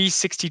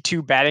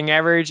 362 batting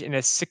average and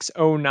a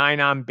 609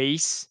 on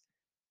base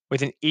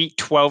with an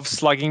 812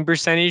 slugging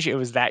percentage. It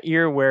was that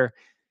year where,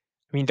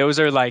 I mean, those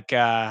are like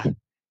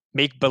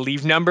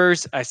make-believe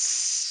numbers. A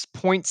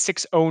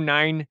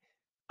 0.609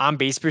 on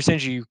base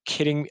percentage. Are you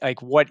kidding?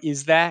 Like, what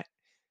is that?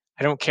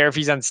 I don't care if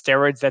he's on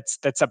steroids.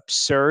 That's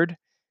absurd.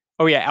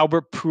 Oh yeah,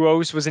 Albert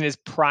Pujols was in his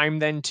prime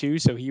then too,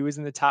 so he was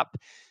in the top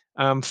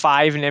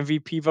 5 in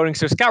MVP voting.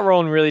 So Scott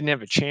Rowland really didn't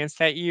have a chance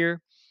that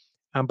year.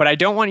 But I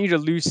don't want you to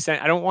lose sense.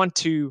 I don't want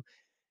to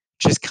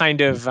just kind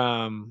of,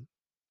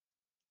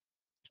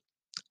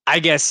 I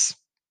guess,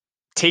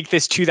 take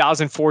this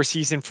 2004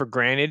 season for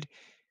granted,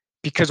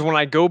 because when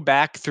I go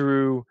back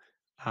through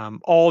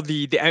all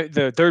the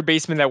third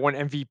basemen that won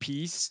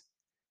MVPs,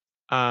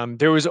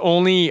 there was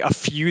only a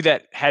few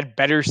that had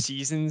better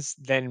seasons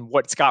than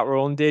what Scott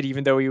Rowland did,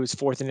 even though he was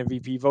 4th in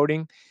MVP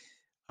voting.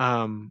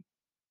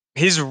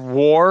 His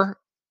WAR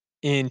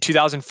in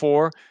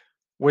 2004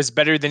 was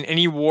better than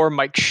any WAR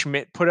Mike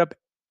Schmidt put up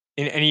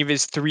in any of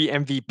his 3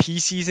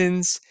 MVP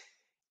seasons.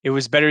 It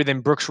was better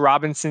than Brooks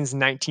Robinson's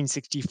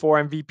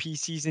 1964 MVP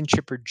season,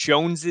 Chipper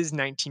Jones's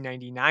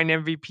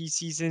 1999 MVP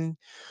season,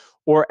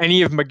 or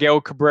any of Miguel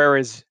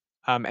Cabrera's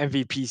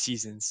MVP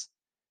seasons.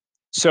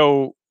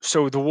 So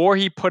the WAR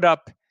he put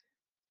up,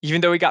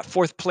 even though he got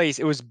 4th place,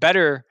 it was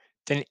better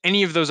than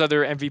any of those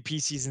other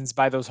MVP seasons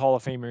by those Hall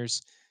of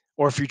Famers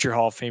or future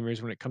Hall of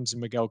Famers when it comes to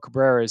Miguel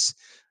Cabrera's.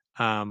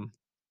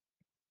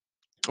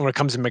 When it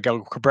comes to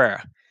Miguel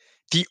Cabrera,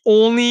 I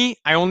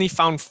only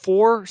found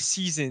 4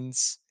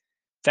 seasons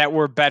that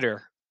were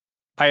better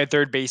by a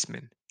third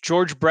baseman.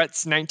 George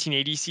Brett's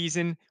 1980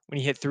 season when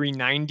he hit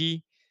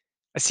 390,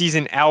 a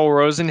season Al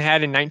Rosen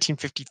had in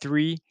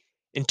 1953,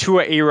 and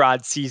Tua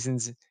A-Rod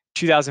seasons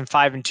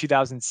 2005 and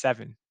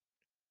 2007.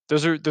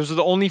 Those are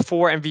the only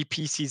 4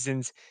 MVP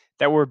seasons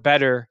that were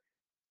better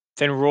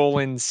than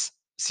Rowland's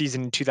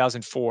season in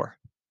 2004.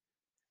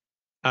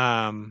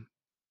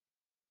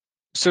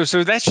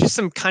 So that's just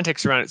some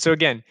context around it. So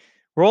again,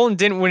 Rowland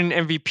didn't win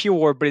an MVP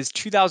award, but his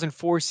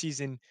 2004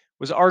 season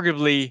was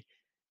arguably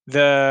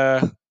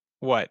the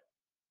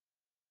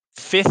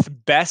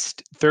 5th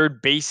best third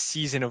base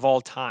season of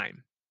all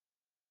time.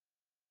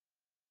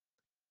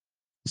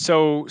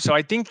 So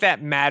I think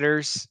that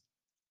matters,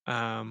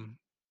 and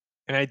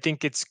I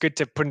think it's good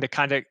to put into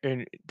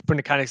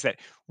context that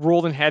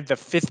Rowland had the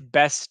 5th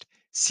best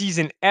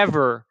season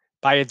ever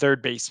by a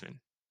third baseman.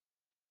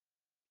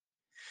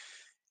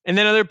 And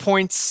then other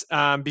points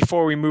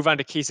before we move on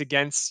to case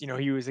against,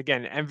 he was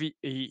again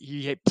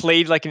he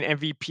played like an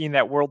MVP in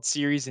that World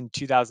Series in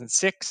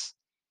 2006.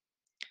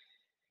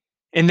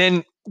 And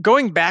then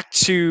going back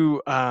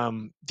to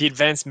the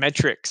advanced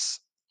metrics,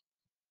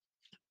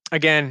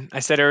 again, I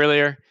said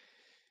earlier,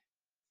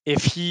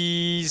 if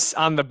he's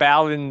on the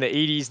ballot in the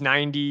 80s,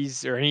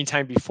 90s, or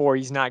anytime before,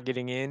 he's not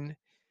getting in.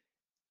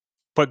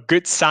 But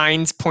good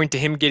signs point to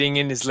him getting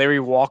in is Larry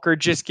Walker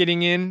just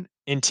getting in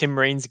and Tim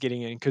Raines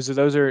getting in, because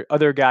those are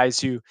other guys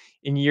who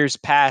in years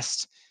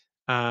past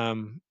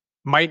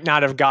might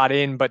not have got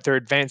in, but their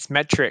advanced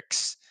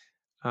metrics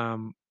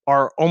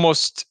are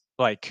almost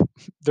like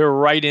they're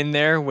right in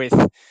there with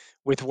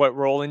what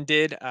Rowland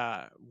did.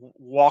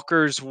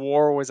 Walker's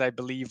WAR was, I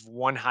believe,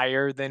 1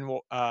 higher than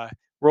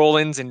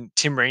Rowland's, and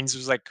Tim Raines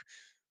was like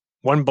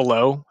 1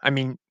 below. I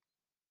mean,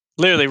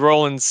 literally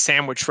Rowland's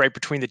sandwiched right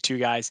between the 2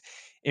 guys,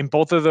 and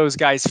both of those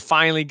guys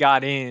finally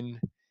got in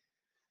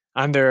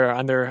on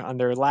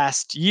their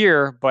last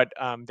year, but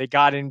they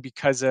got in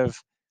because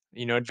of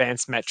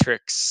advanced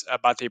metrics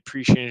about the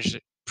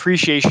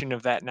appreciation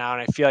of that now,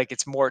 and I feel like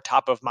it's more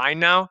top of mind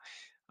now.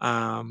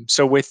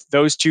 So with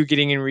those two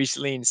getting in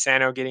recently and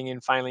Sano getting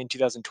in finally in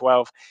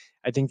 2012,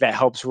 I think that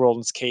helps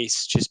Roland's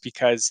case just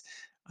because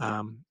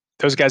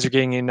those guys are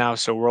getting in now.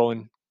 So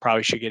Roland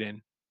probably should get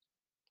in.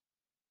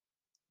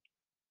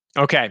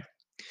 Okay.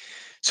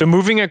 So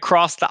moving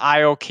across the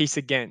aisle, case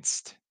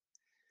against.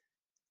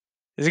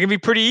 It's going to be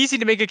pretty easy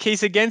to make a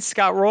case against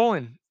Scott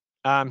Rolen.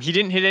 He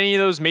didn't hit any of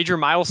those major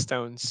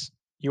milestones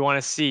you want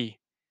to see.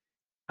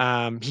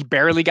 He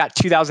barely got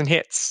 2,000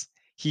 hits.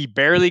 He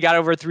barely got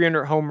over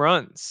 300 home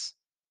runs.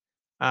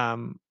 I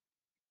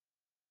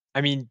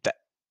mean,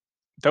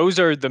 those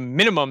are the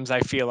minimums, I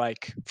feel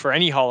like, for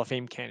any Hall of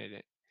Fame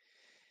candidate.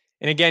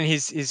 And again,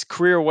 his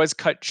career was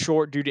cut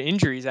short due to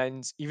injuries.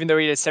 And even though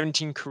he had a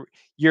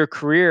 17-year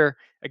career,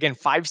 again,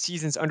 5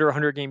 seasons under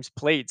 100 games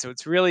played. So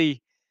it's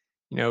really,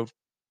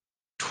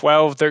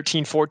 12,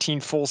 13, 14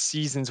 full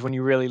seasons when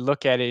you really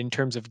look at it in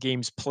terms of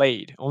games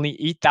played.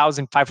 Only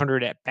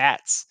 8,500 at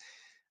bats.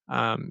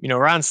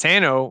 Ron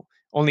Santo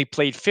only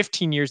played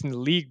 15 years in the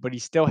league, but he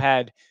still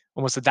had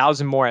almost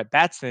 1,000 more at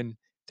bats than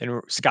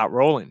Scott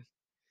Rolen.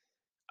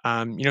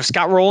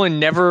 Scott Rolen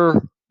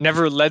never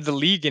led the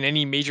league in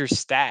any major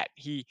stat.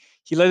 He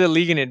led the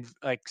league in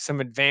like some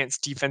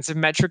advanced defensive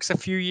metrics a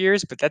few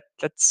years, but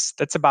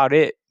that's about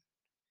it.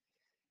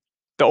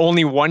 The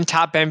only one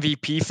top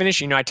MVP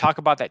finish, I talk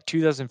about that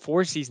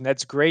 2004 season.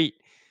 That's great,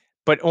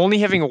 but only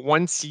having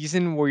one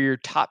season where you're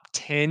top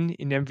 10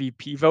 in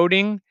MVP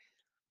voting,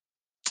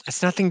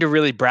 that's nothing to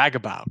really brag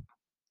about.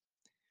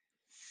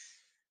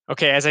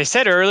 Okay, as I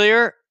said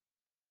earlier,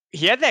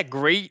 he had that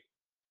great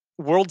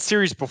World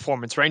Series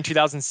performance, right, in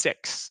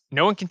 2006.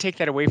 No one can take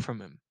that away from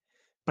him.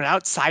 But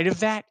outside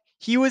of that,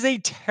 he was a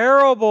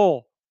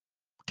terrible,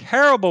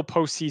 terrible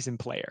postseason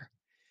player.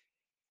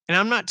 And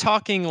I'm not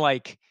talking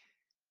like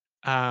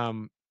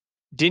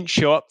didn't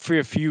show up for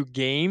a few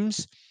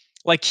games.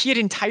 Like he had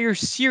entire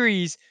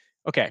series.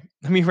 Okay,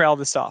 let me rattle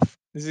this off.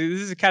 This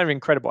is kind of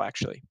incredible,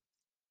 actually.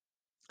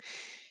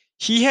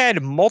 He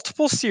had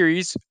multiple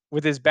series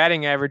with his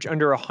batting average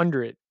under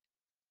 100.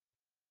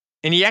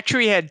 And he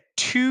actually had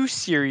 2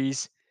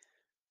 series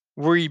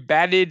where he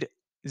batted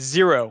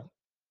 0.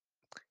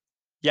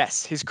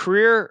 Yes, his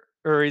career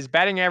or his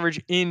batting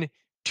average in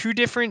 2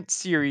 different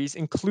series,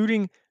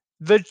 including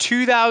the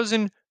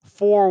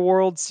 2004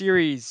 World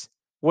Series,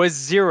 was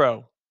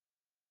 0.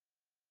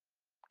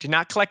 Did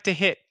not collect a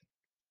hit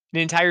in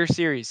the entire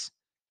series.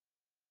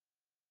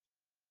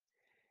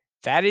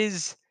 That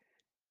is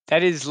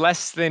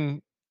less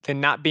than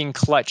not being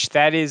clutch.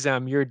 That is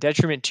you're a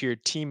detriment to your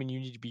team and you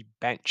need to be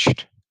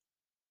benched.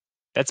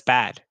 That's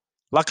bad.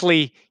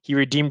 Luckily, he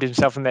redeemed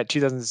himself in that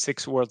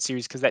 2006 World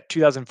Series because that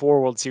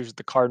 2004 World Series with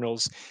the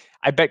Cardinals,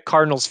 I bet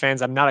Cardinals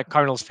fans, I'm not a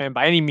Cardinals fan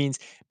by any means,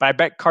 but I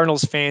bet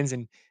Cardinals fans,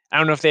 and I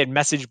don't know if they had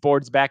message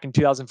boards back in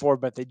 2004,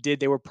 but they did.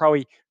 They were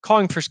probably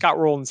calling for Scott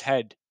Rolen's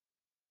head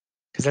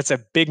because that's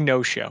a big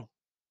no-show.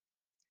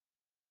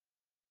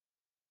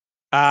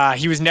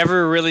 He was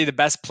never really the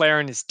best player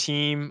on his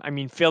team. I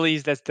mean,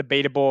 Phillies, that's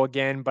debatable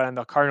again, but on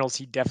the Cardinals,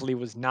 he definitely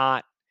was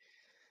not.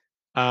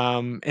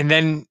 And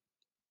then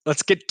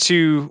let's get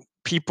to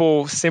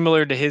people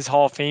similar to his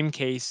Hall of Fame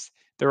case,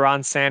 the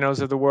Ron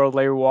Santos of the world,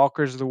 Larry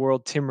Walkers of the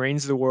world, Tim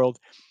Raines of the world.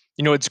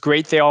 It's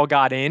great they all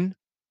got in.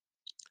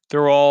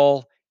 They're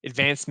all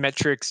advanced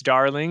metrics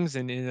darlings,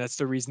 and that's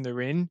the reason they're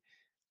in,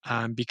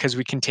 because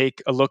we can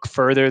take a look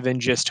further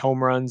than just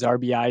home runs,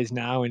 RBIs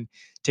now, and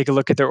take a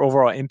look at their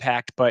overall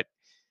impact. But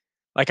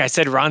like I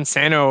said, Ron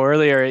Santo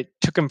earlier, it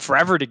took him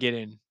forever to get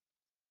in.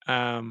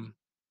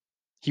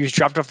 He was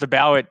dropped off the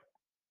ballot.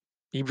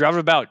 He dropped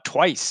the ballot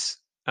twice.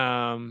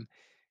 And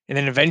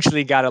then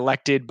eventually got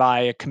elected by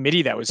a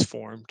committee that was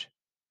formed.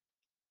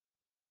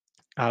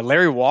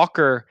 Larry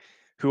Walker,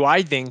 who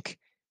I think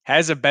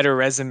has a better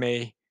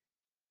resume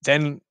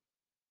than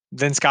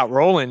Scott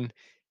Rolen,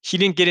 he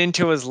didn't get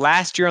into his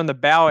last year on the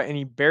ballot, and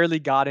he barely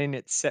got in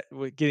at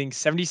getting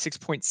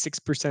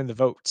 76.6% of the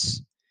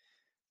votes.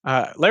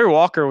 Larry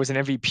Walker was an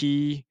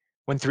MVP,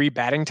 won 3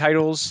 batting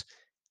titles,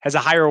 has a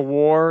higher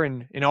WAR,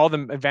 and all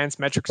the advanced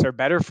metrics are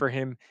better for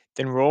him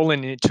than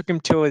Rolen, and it took him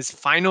till his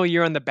final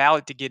year on the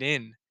ballot to get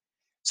in.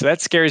 So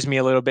that scares me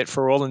a little bit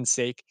for Roland's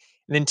sake.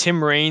 And then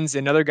Tim Raines,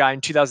 another guy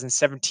in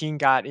 2017,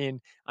 got in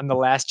on the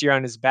last year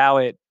on his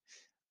ballot.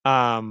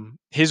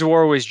 His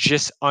WAR was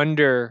just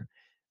under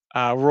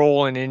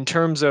Roland in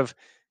terms of,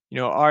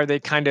 are they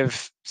kind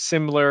of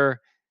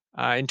similar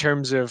in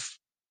terms of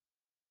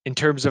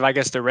I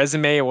guess the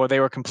resume? Well, they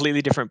were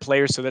completely different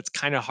players, so that's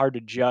kind of hard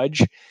to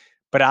judge.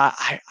 But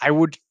I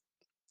would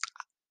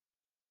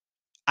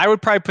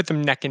probably put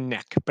them neck and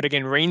neck. But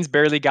again, Raines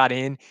barely got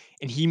in,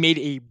 and he made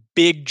a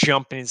big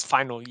jump in his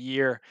final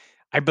year.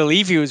 I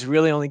believe he was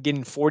really only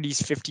getting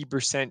 40s,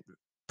 50%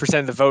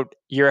 of the vote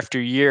year after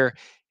year.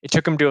 It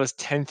took him to his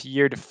 10th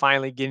year to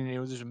finally get in. It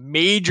was a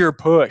major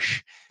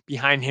push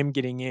behind him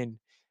getting in.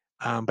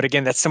 But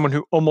again, that's someone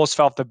who almost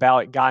fell off the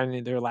ballot, got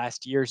in their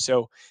last year.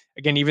 So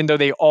again, even though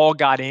they all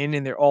got in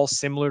and they're all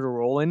similar to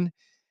Rolen,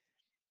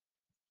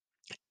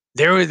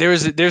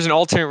 there's an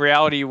alternate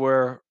reality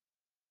where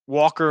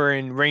Walker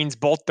and Raines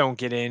both don't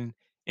get in,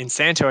 And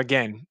Santo,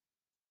 again,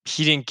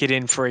 he didn't get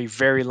in for a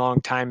very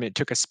long time. It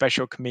took a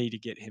special committee to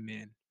get him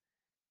in.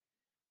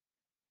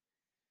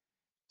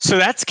 So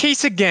that's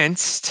case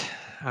against.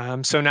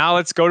 So now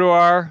let's go to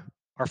our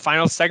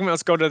final segment.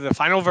 Let's go to the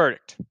final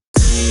verdict.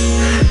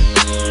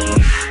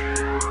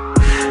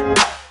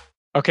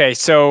 Okay,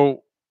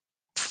 so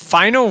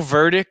final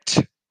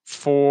verdict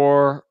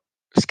for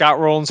Scott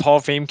Rolen's Hall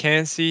of Fame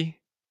candidacy.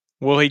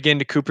 Will he get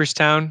into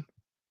Cooperstown?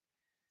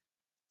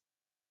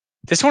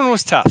 This one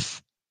was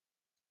tough.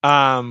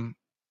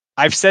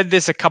 I've said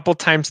this a couple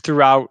times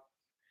throughout,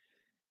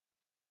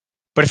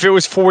 but if it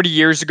was 40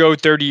 years ago,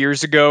 30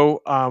 years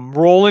ago,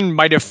 Rolen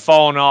might have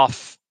fallen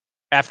off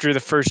after the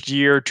first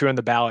year or two on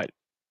the ballot.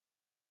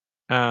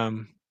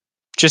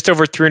 Just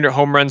over 300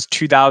 home runs,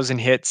 2,000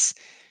 hits,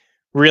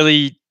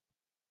 really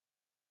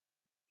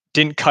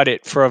didn't cut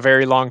it for a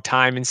very long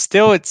time. And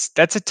still,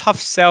 that's a tough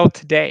sell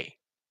today.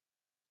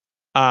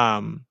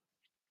 The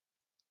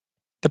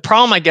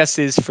problem, I guess,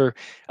 is for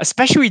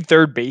especially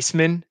third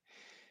baseman,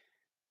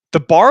 the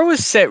bar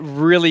was set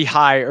really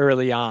high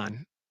early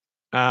on.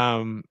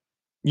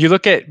 You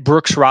look at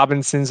Brooks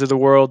Robinsons of the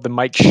world, the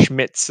Mike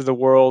Schmidts of the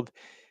world.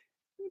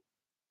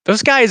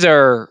 Those guys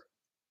are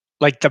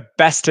like the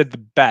best of the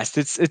best.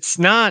 It's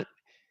not,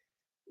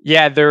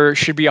 yeah, there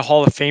should be a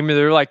Hall of Famer.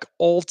 They're like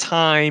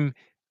all-time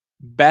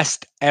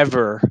best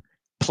ever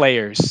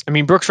players. I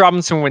mean, Brooks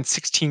Robinson won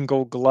 16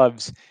 Gold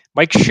Gloves.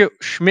 Mike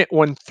Schmidt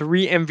won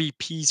 3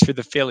 MVPs for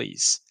the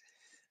Phillies.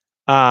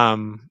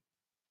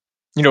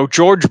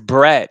 George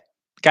Brett,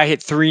 guy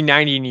hit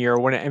 390 in a year,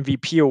 won an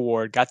MVP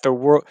award, got the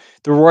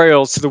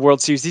Royals to the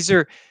World Series. These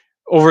are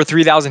over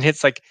 3,000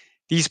 hits. Like,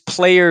 these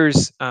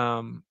players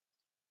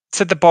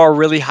set the bar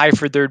really high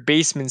for third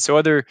basemen. So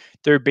other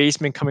third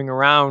basemen coming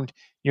around,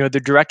 they're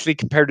directly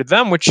compared to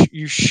them, which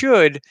you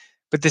should.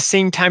 But at the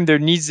same time, there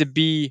needs to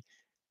be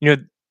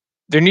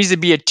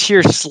a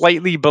tier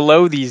slightly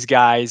below these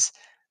guys,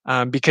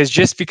 because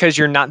just because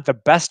you're not the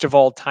best of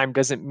all time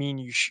doesn't mean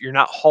you're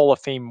not Hall of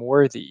Fame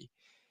worthy.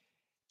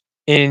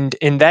 And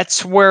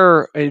that's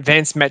where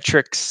advanced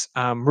metrics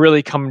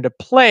really come into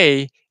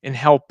play and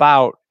help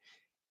out.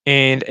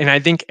 And I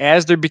think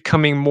as they're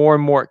becoming more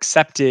and more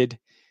accepted,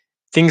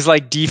 things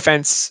like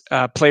defense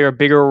play a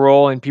bigger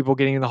role in people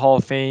getting in the Hall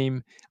of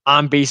Fame.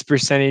 On-base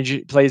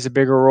percentage plays a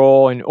bigger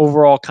role, and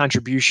overall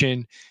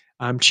contribution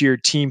to your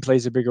team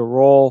plays a bigger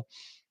role.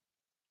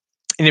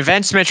 And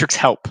advanced metrics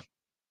help.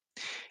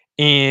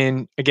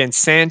 And again,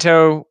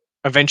 Santo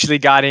eventually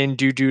got in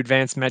due to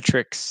advanced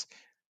metrics.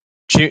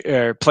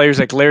 Players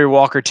like Larry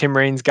Walker, Tim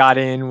Raines got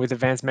in with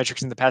advanced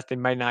metrics in the past. They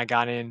might not have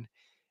got in.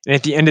 And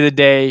at the end of the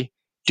day,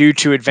 due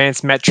to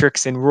advanced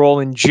metrics and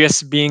Rolen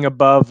just being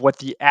above what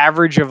the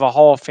average of a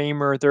Hall of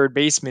Famer third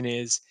baseman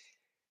is,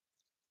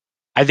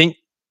 I think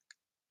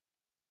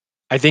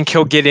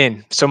he'll get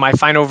in. So my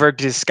final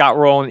verdict is Scott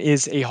Rolen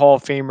is a Hall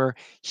of Famer.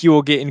 He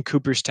will get in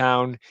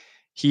Cooperstown.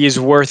 He is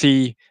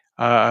worthy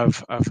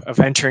of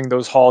entering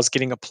those halls,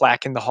 getting a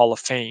plaque in the Hall of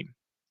Fame.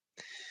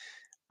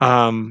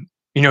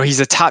 He's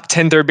a top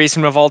 10 third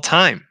baseman of all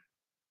time.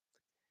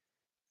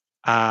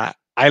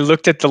 I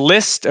looked at the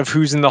list of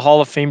who's in the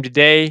Hall of Fame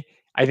today.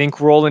 I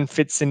think Rolen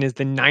fits in as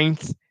the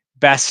 9th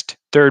best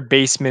third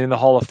baseman in the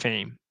Hall of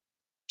Fame.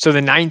 So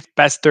the 9th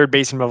best third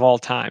baseman of all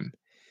time.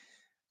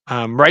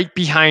 Right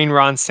behind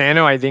Ron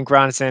Santo. I think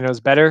Ron Santo is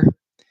better.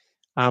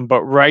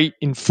 But right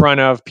in front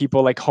of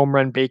people like Home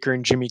Run Baker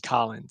and Jimmy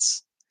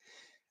Collins.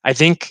 I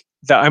think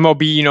the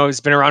MLB, has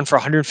been around for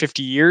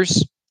 150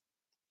 years.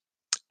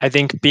 I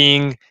think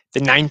being the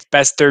 9th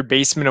best third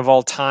baseman of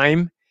all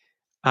time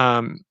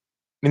in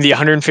the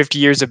 150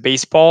 years of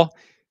baseball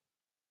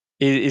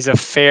is I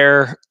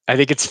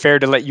think it's fair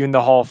to let you in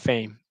the Hall of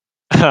Fame.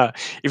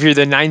 If you're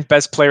the 9th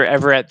best player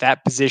ever at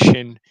that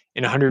position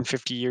in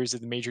 150 years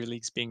of the major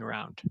leagues being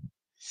around.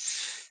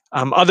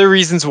 Other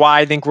reasons why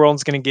I think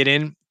Rolen's going to get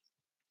in,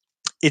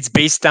 it's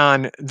based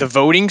on the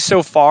voting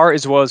so far,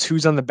 as well as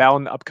who's on the ballot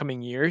in the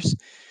upcoming years.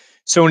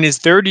 So in his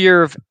third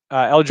year of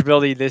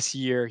eligibility this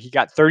year, he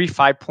got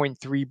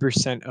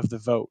 35.3% of the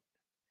vote.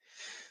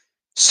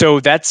 So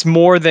that's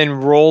more than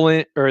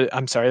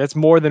that's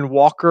more than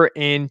Walker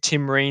and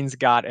Tim Raines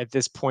got at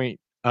this point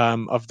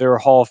of their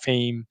Hall of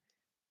Fame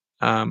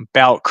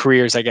ballot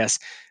careers, I guess.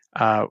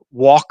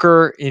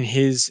 Walker in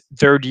his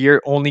third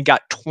year only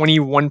got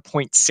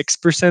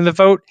 21.6% of the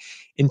vote,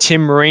 and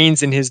Tim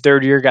Raines in his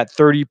third year got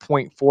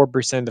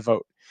 30.4% of the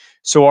vote.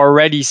 So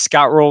already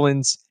Scott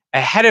Rolen's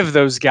ahead of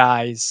those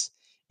guys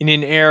in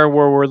an era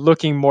where we're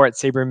looking more at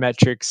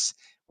sabermetrics,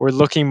 we're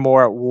looking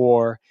more at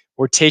WAR,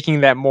 we're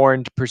taking that more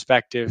into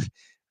perspective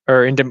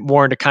or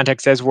more into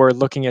context as we're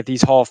looking at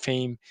these Hall of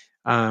Fame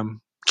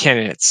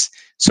candidates.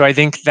 So I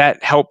think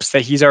that helps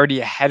that he's already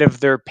ahead of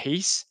their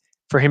pace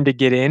for him to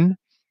get in.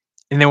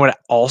 And then what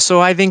also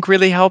I think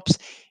really helps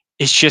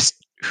is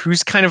just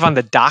who's kind of on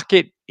the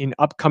docket in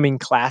upcoming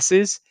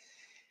classes.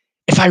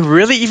 If I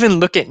really even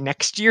look at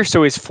next year,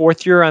 so his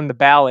 4th year on the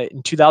ballot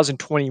in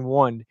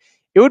 2021,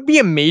 it would be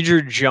a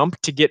major jump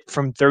to get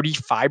from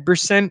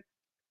 35%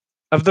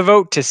 of the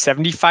vote to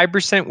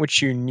 75%,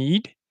 which you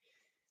need.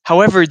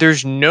 However,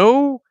 there's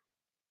no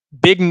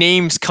big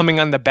names coming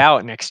on the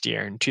ballot next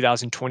year in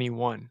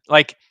 2021.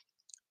 Like,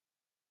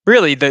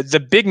 really,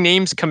 the big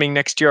names coming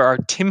next year are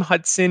Tim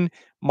Hudson,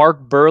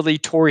 Mark Burley,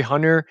 Torrey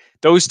Hunter,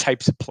 those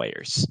types of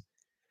players.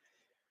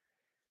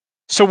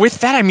 So with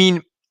that, I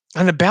mean,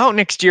 on the ballot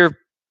next year,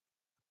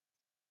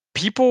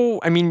 people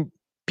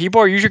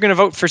are usually going to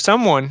vote for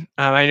someone.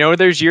 I know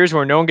there's years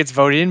where no one gets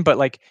voted in, but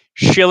like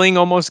Schilling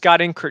almost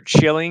got in. Curt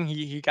Schilling,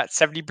 he got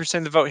 70%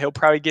 of the vote. He'll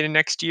probably get in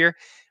next year.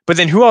 But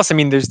then who else? I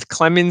mean, there's the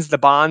Clemens, the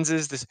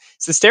Bonses,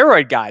 it's the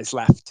steroid guys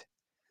left.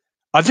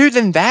 Other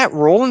than that,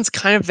 Rolen's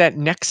kind of that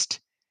next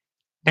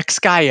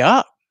guy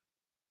up.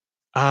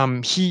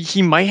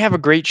 He might have a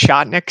great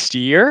shot next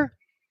year.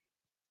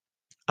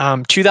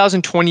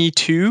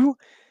 2022,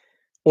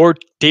 or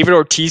David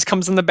Ortiz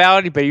comes on the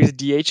ballot, but he was a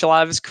DH a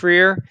lot of his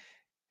career.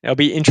 It'll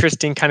be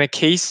interesting kind of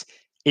case.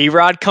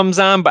 A-Rod comes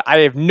on, but I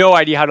have no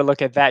idea how to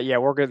look at that yet.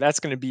 That's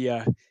going to be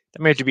that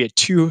might have to be a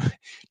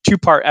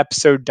two-part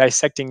episode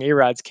dissecting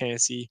A-Rod's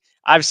candidacy.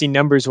 Obviously,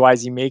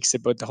 numbers-wise, he makes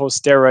it, but the whole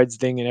steroids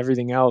thing and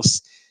everything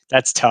else,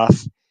 that's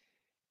tough.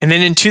 And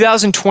then in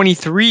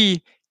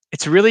 2023,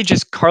 it's really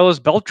just Carlos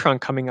Beltran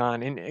coming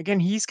on. And again,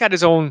 he's got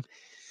his own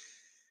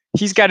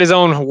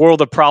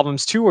world of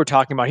problems too we're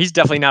talking about. He's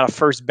definitely not a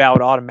first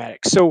ballot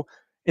automatic. So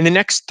in the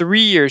next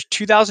 3 years,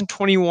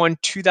 2021,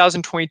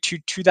 2022,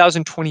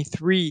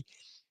 2023,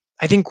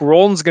 I think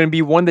Rolen's going to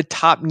be one of the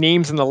top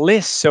names on the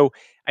list. So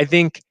I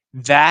think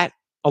that,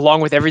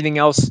 along with everything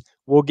else,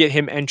 will get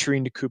him entry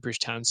into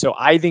Cooperstown. So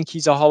I think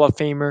he's a Hall of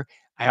Famer.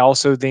 I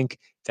also think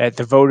that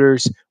the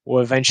voters will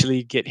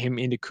eventually get him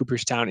into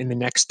Cooperstown in the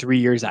next 3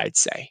 years, I'd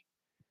say.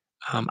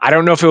 I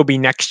don't know if it will be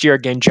next year,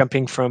 again,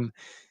 jumping from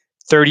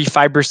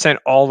 35%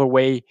 all the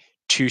way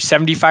to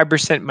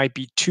 75% might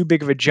be too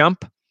big of a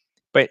jump,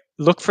 but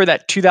look for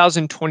that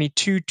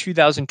 2022,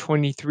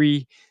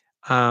 2023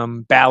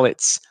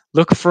 ballots.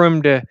 Look for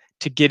him to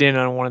get in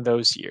on one of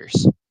those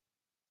years.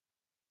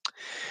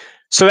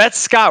 So that's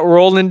Scott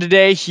Rolen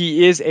today.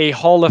 He is a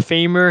Hall of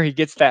Famer. He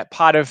gets that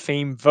pot of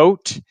fame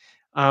vote.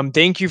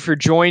 Thank you for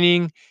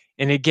joining.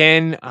 And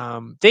again,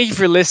 thank you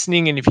for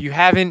listening. And if you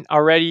haven't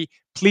already,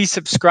 please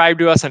subscribe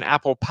to us on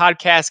Apple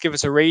Podcasts, give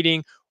us a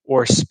rating,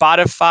 or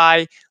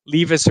Spotify,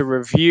 leave us a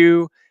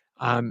review.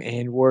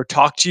 And we'll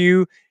talk to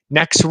you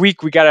next week.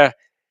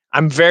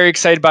 I'm very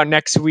excited about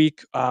next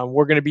week.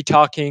 We're going to be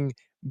talking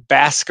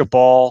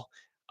basketball.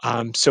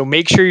 So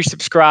make sure you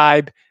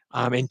subscribe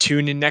and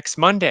tune in next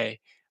Monday.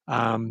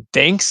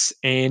 Thanks.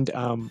 And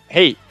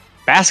hey,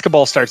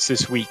 basketball starts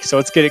this week, so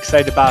let's get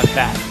excited about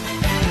that.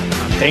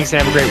 Thanks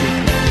and have a great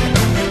week.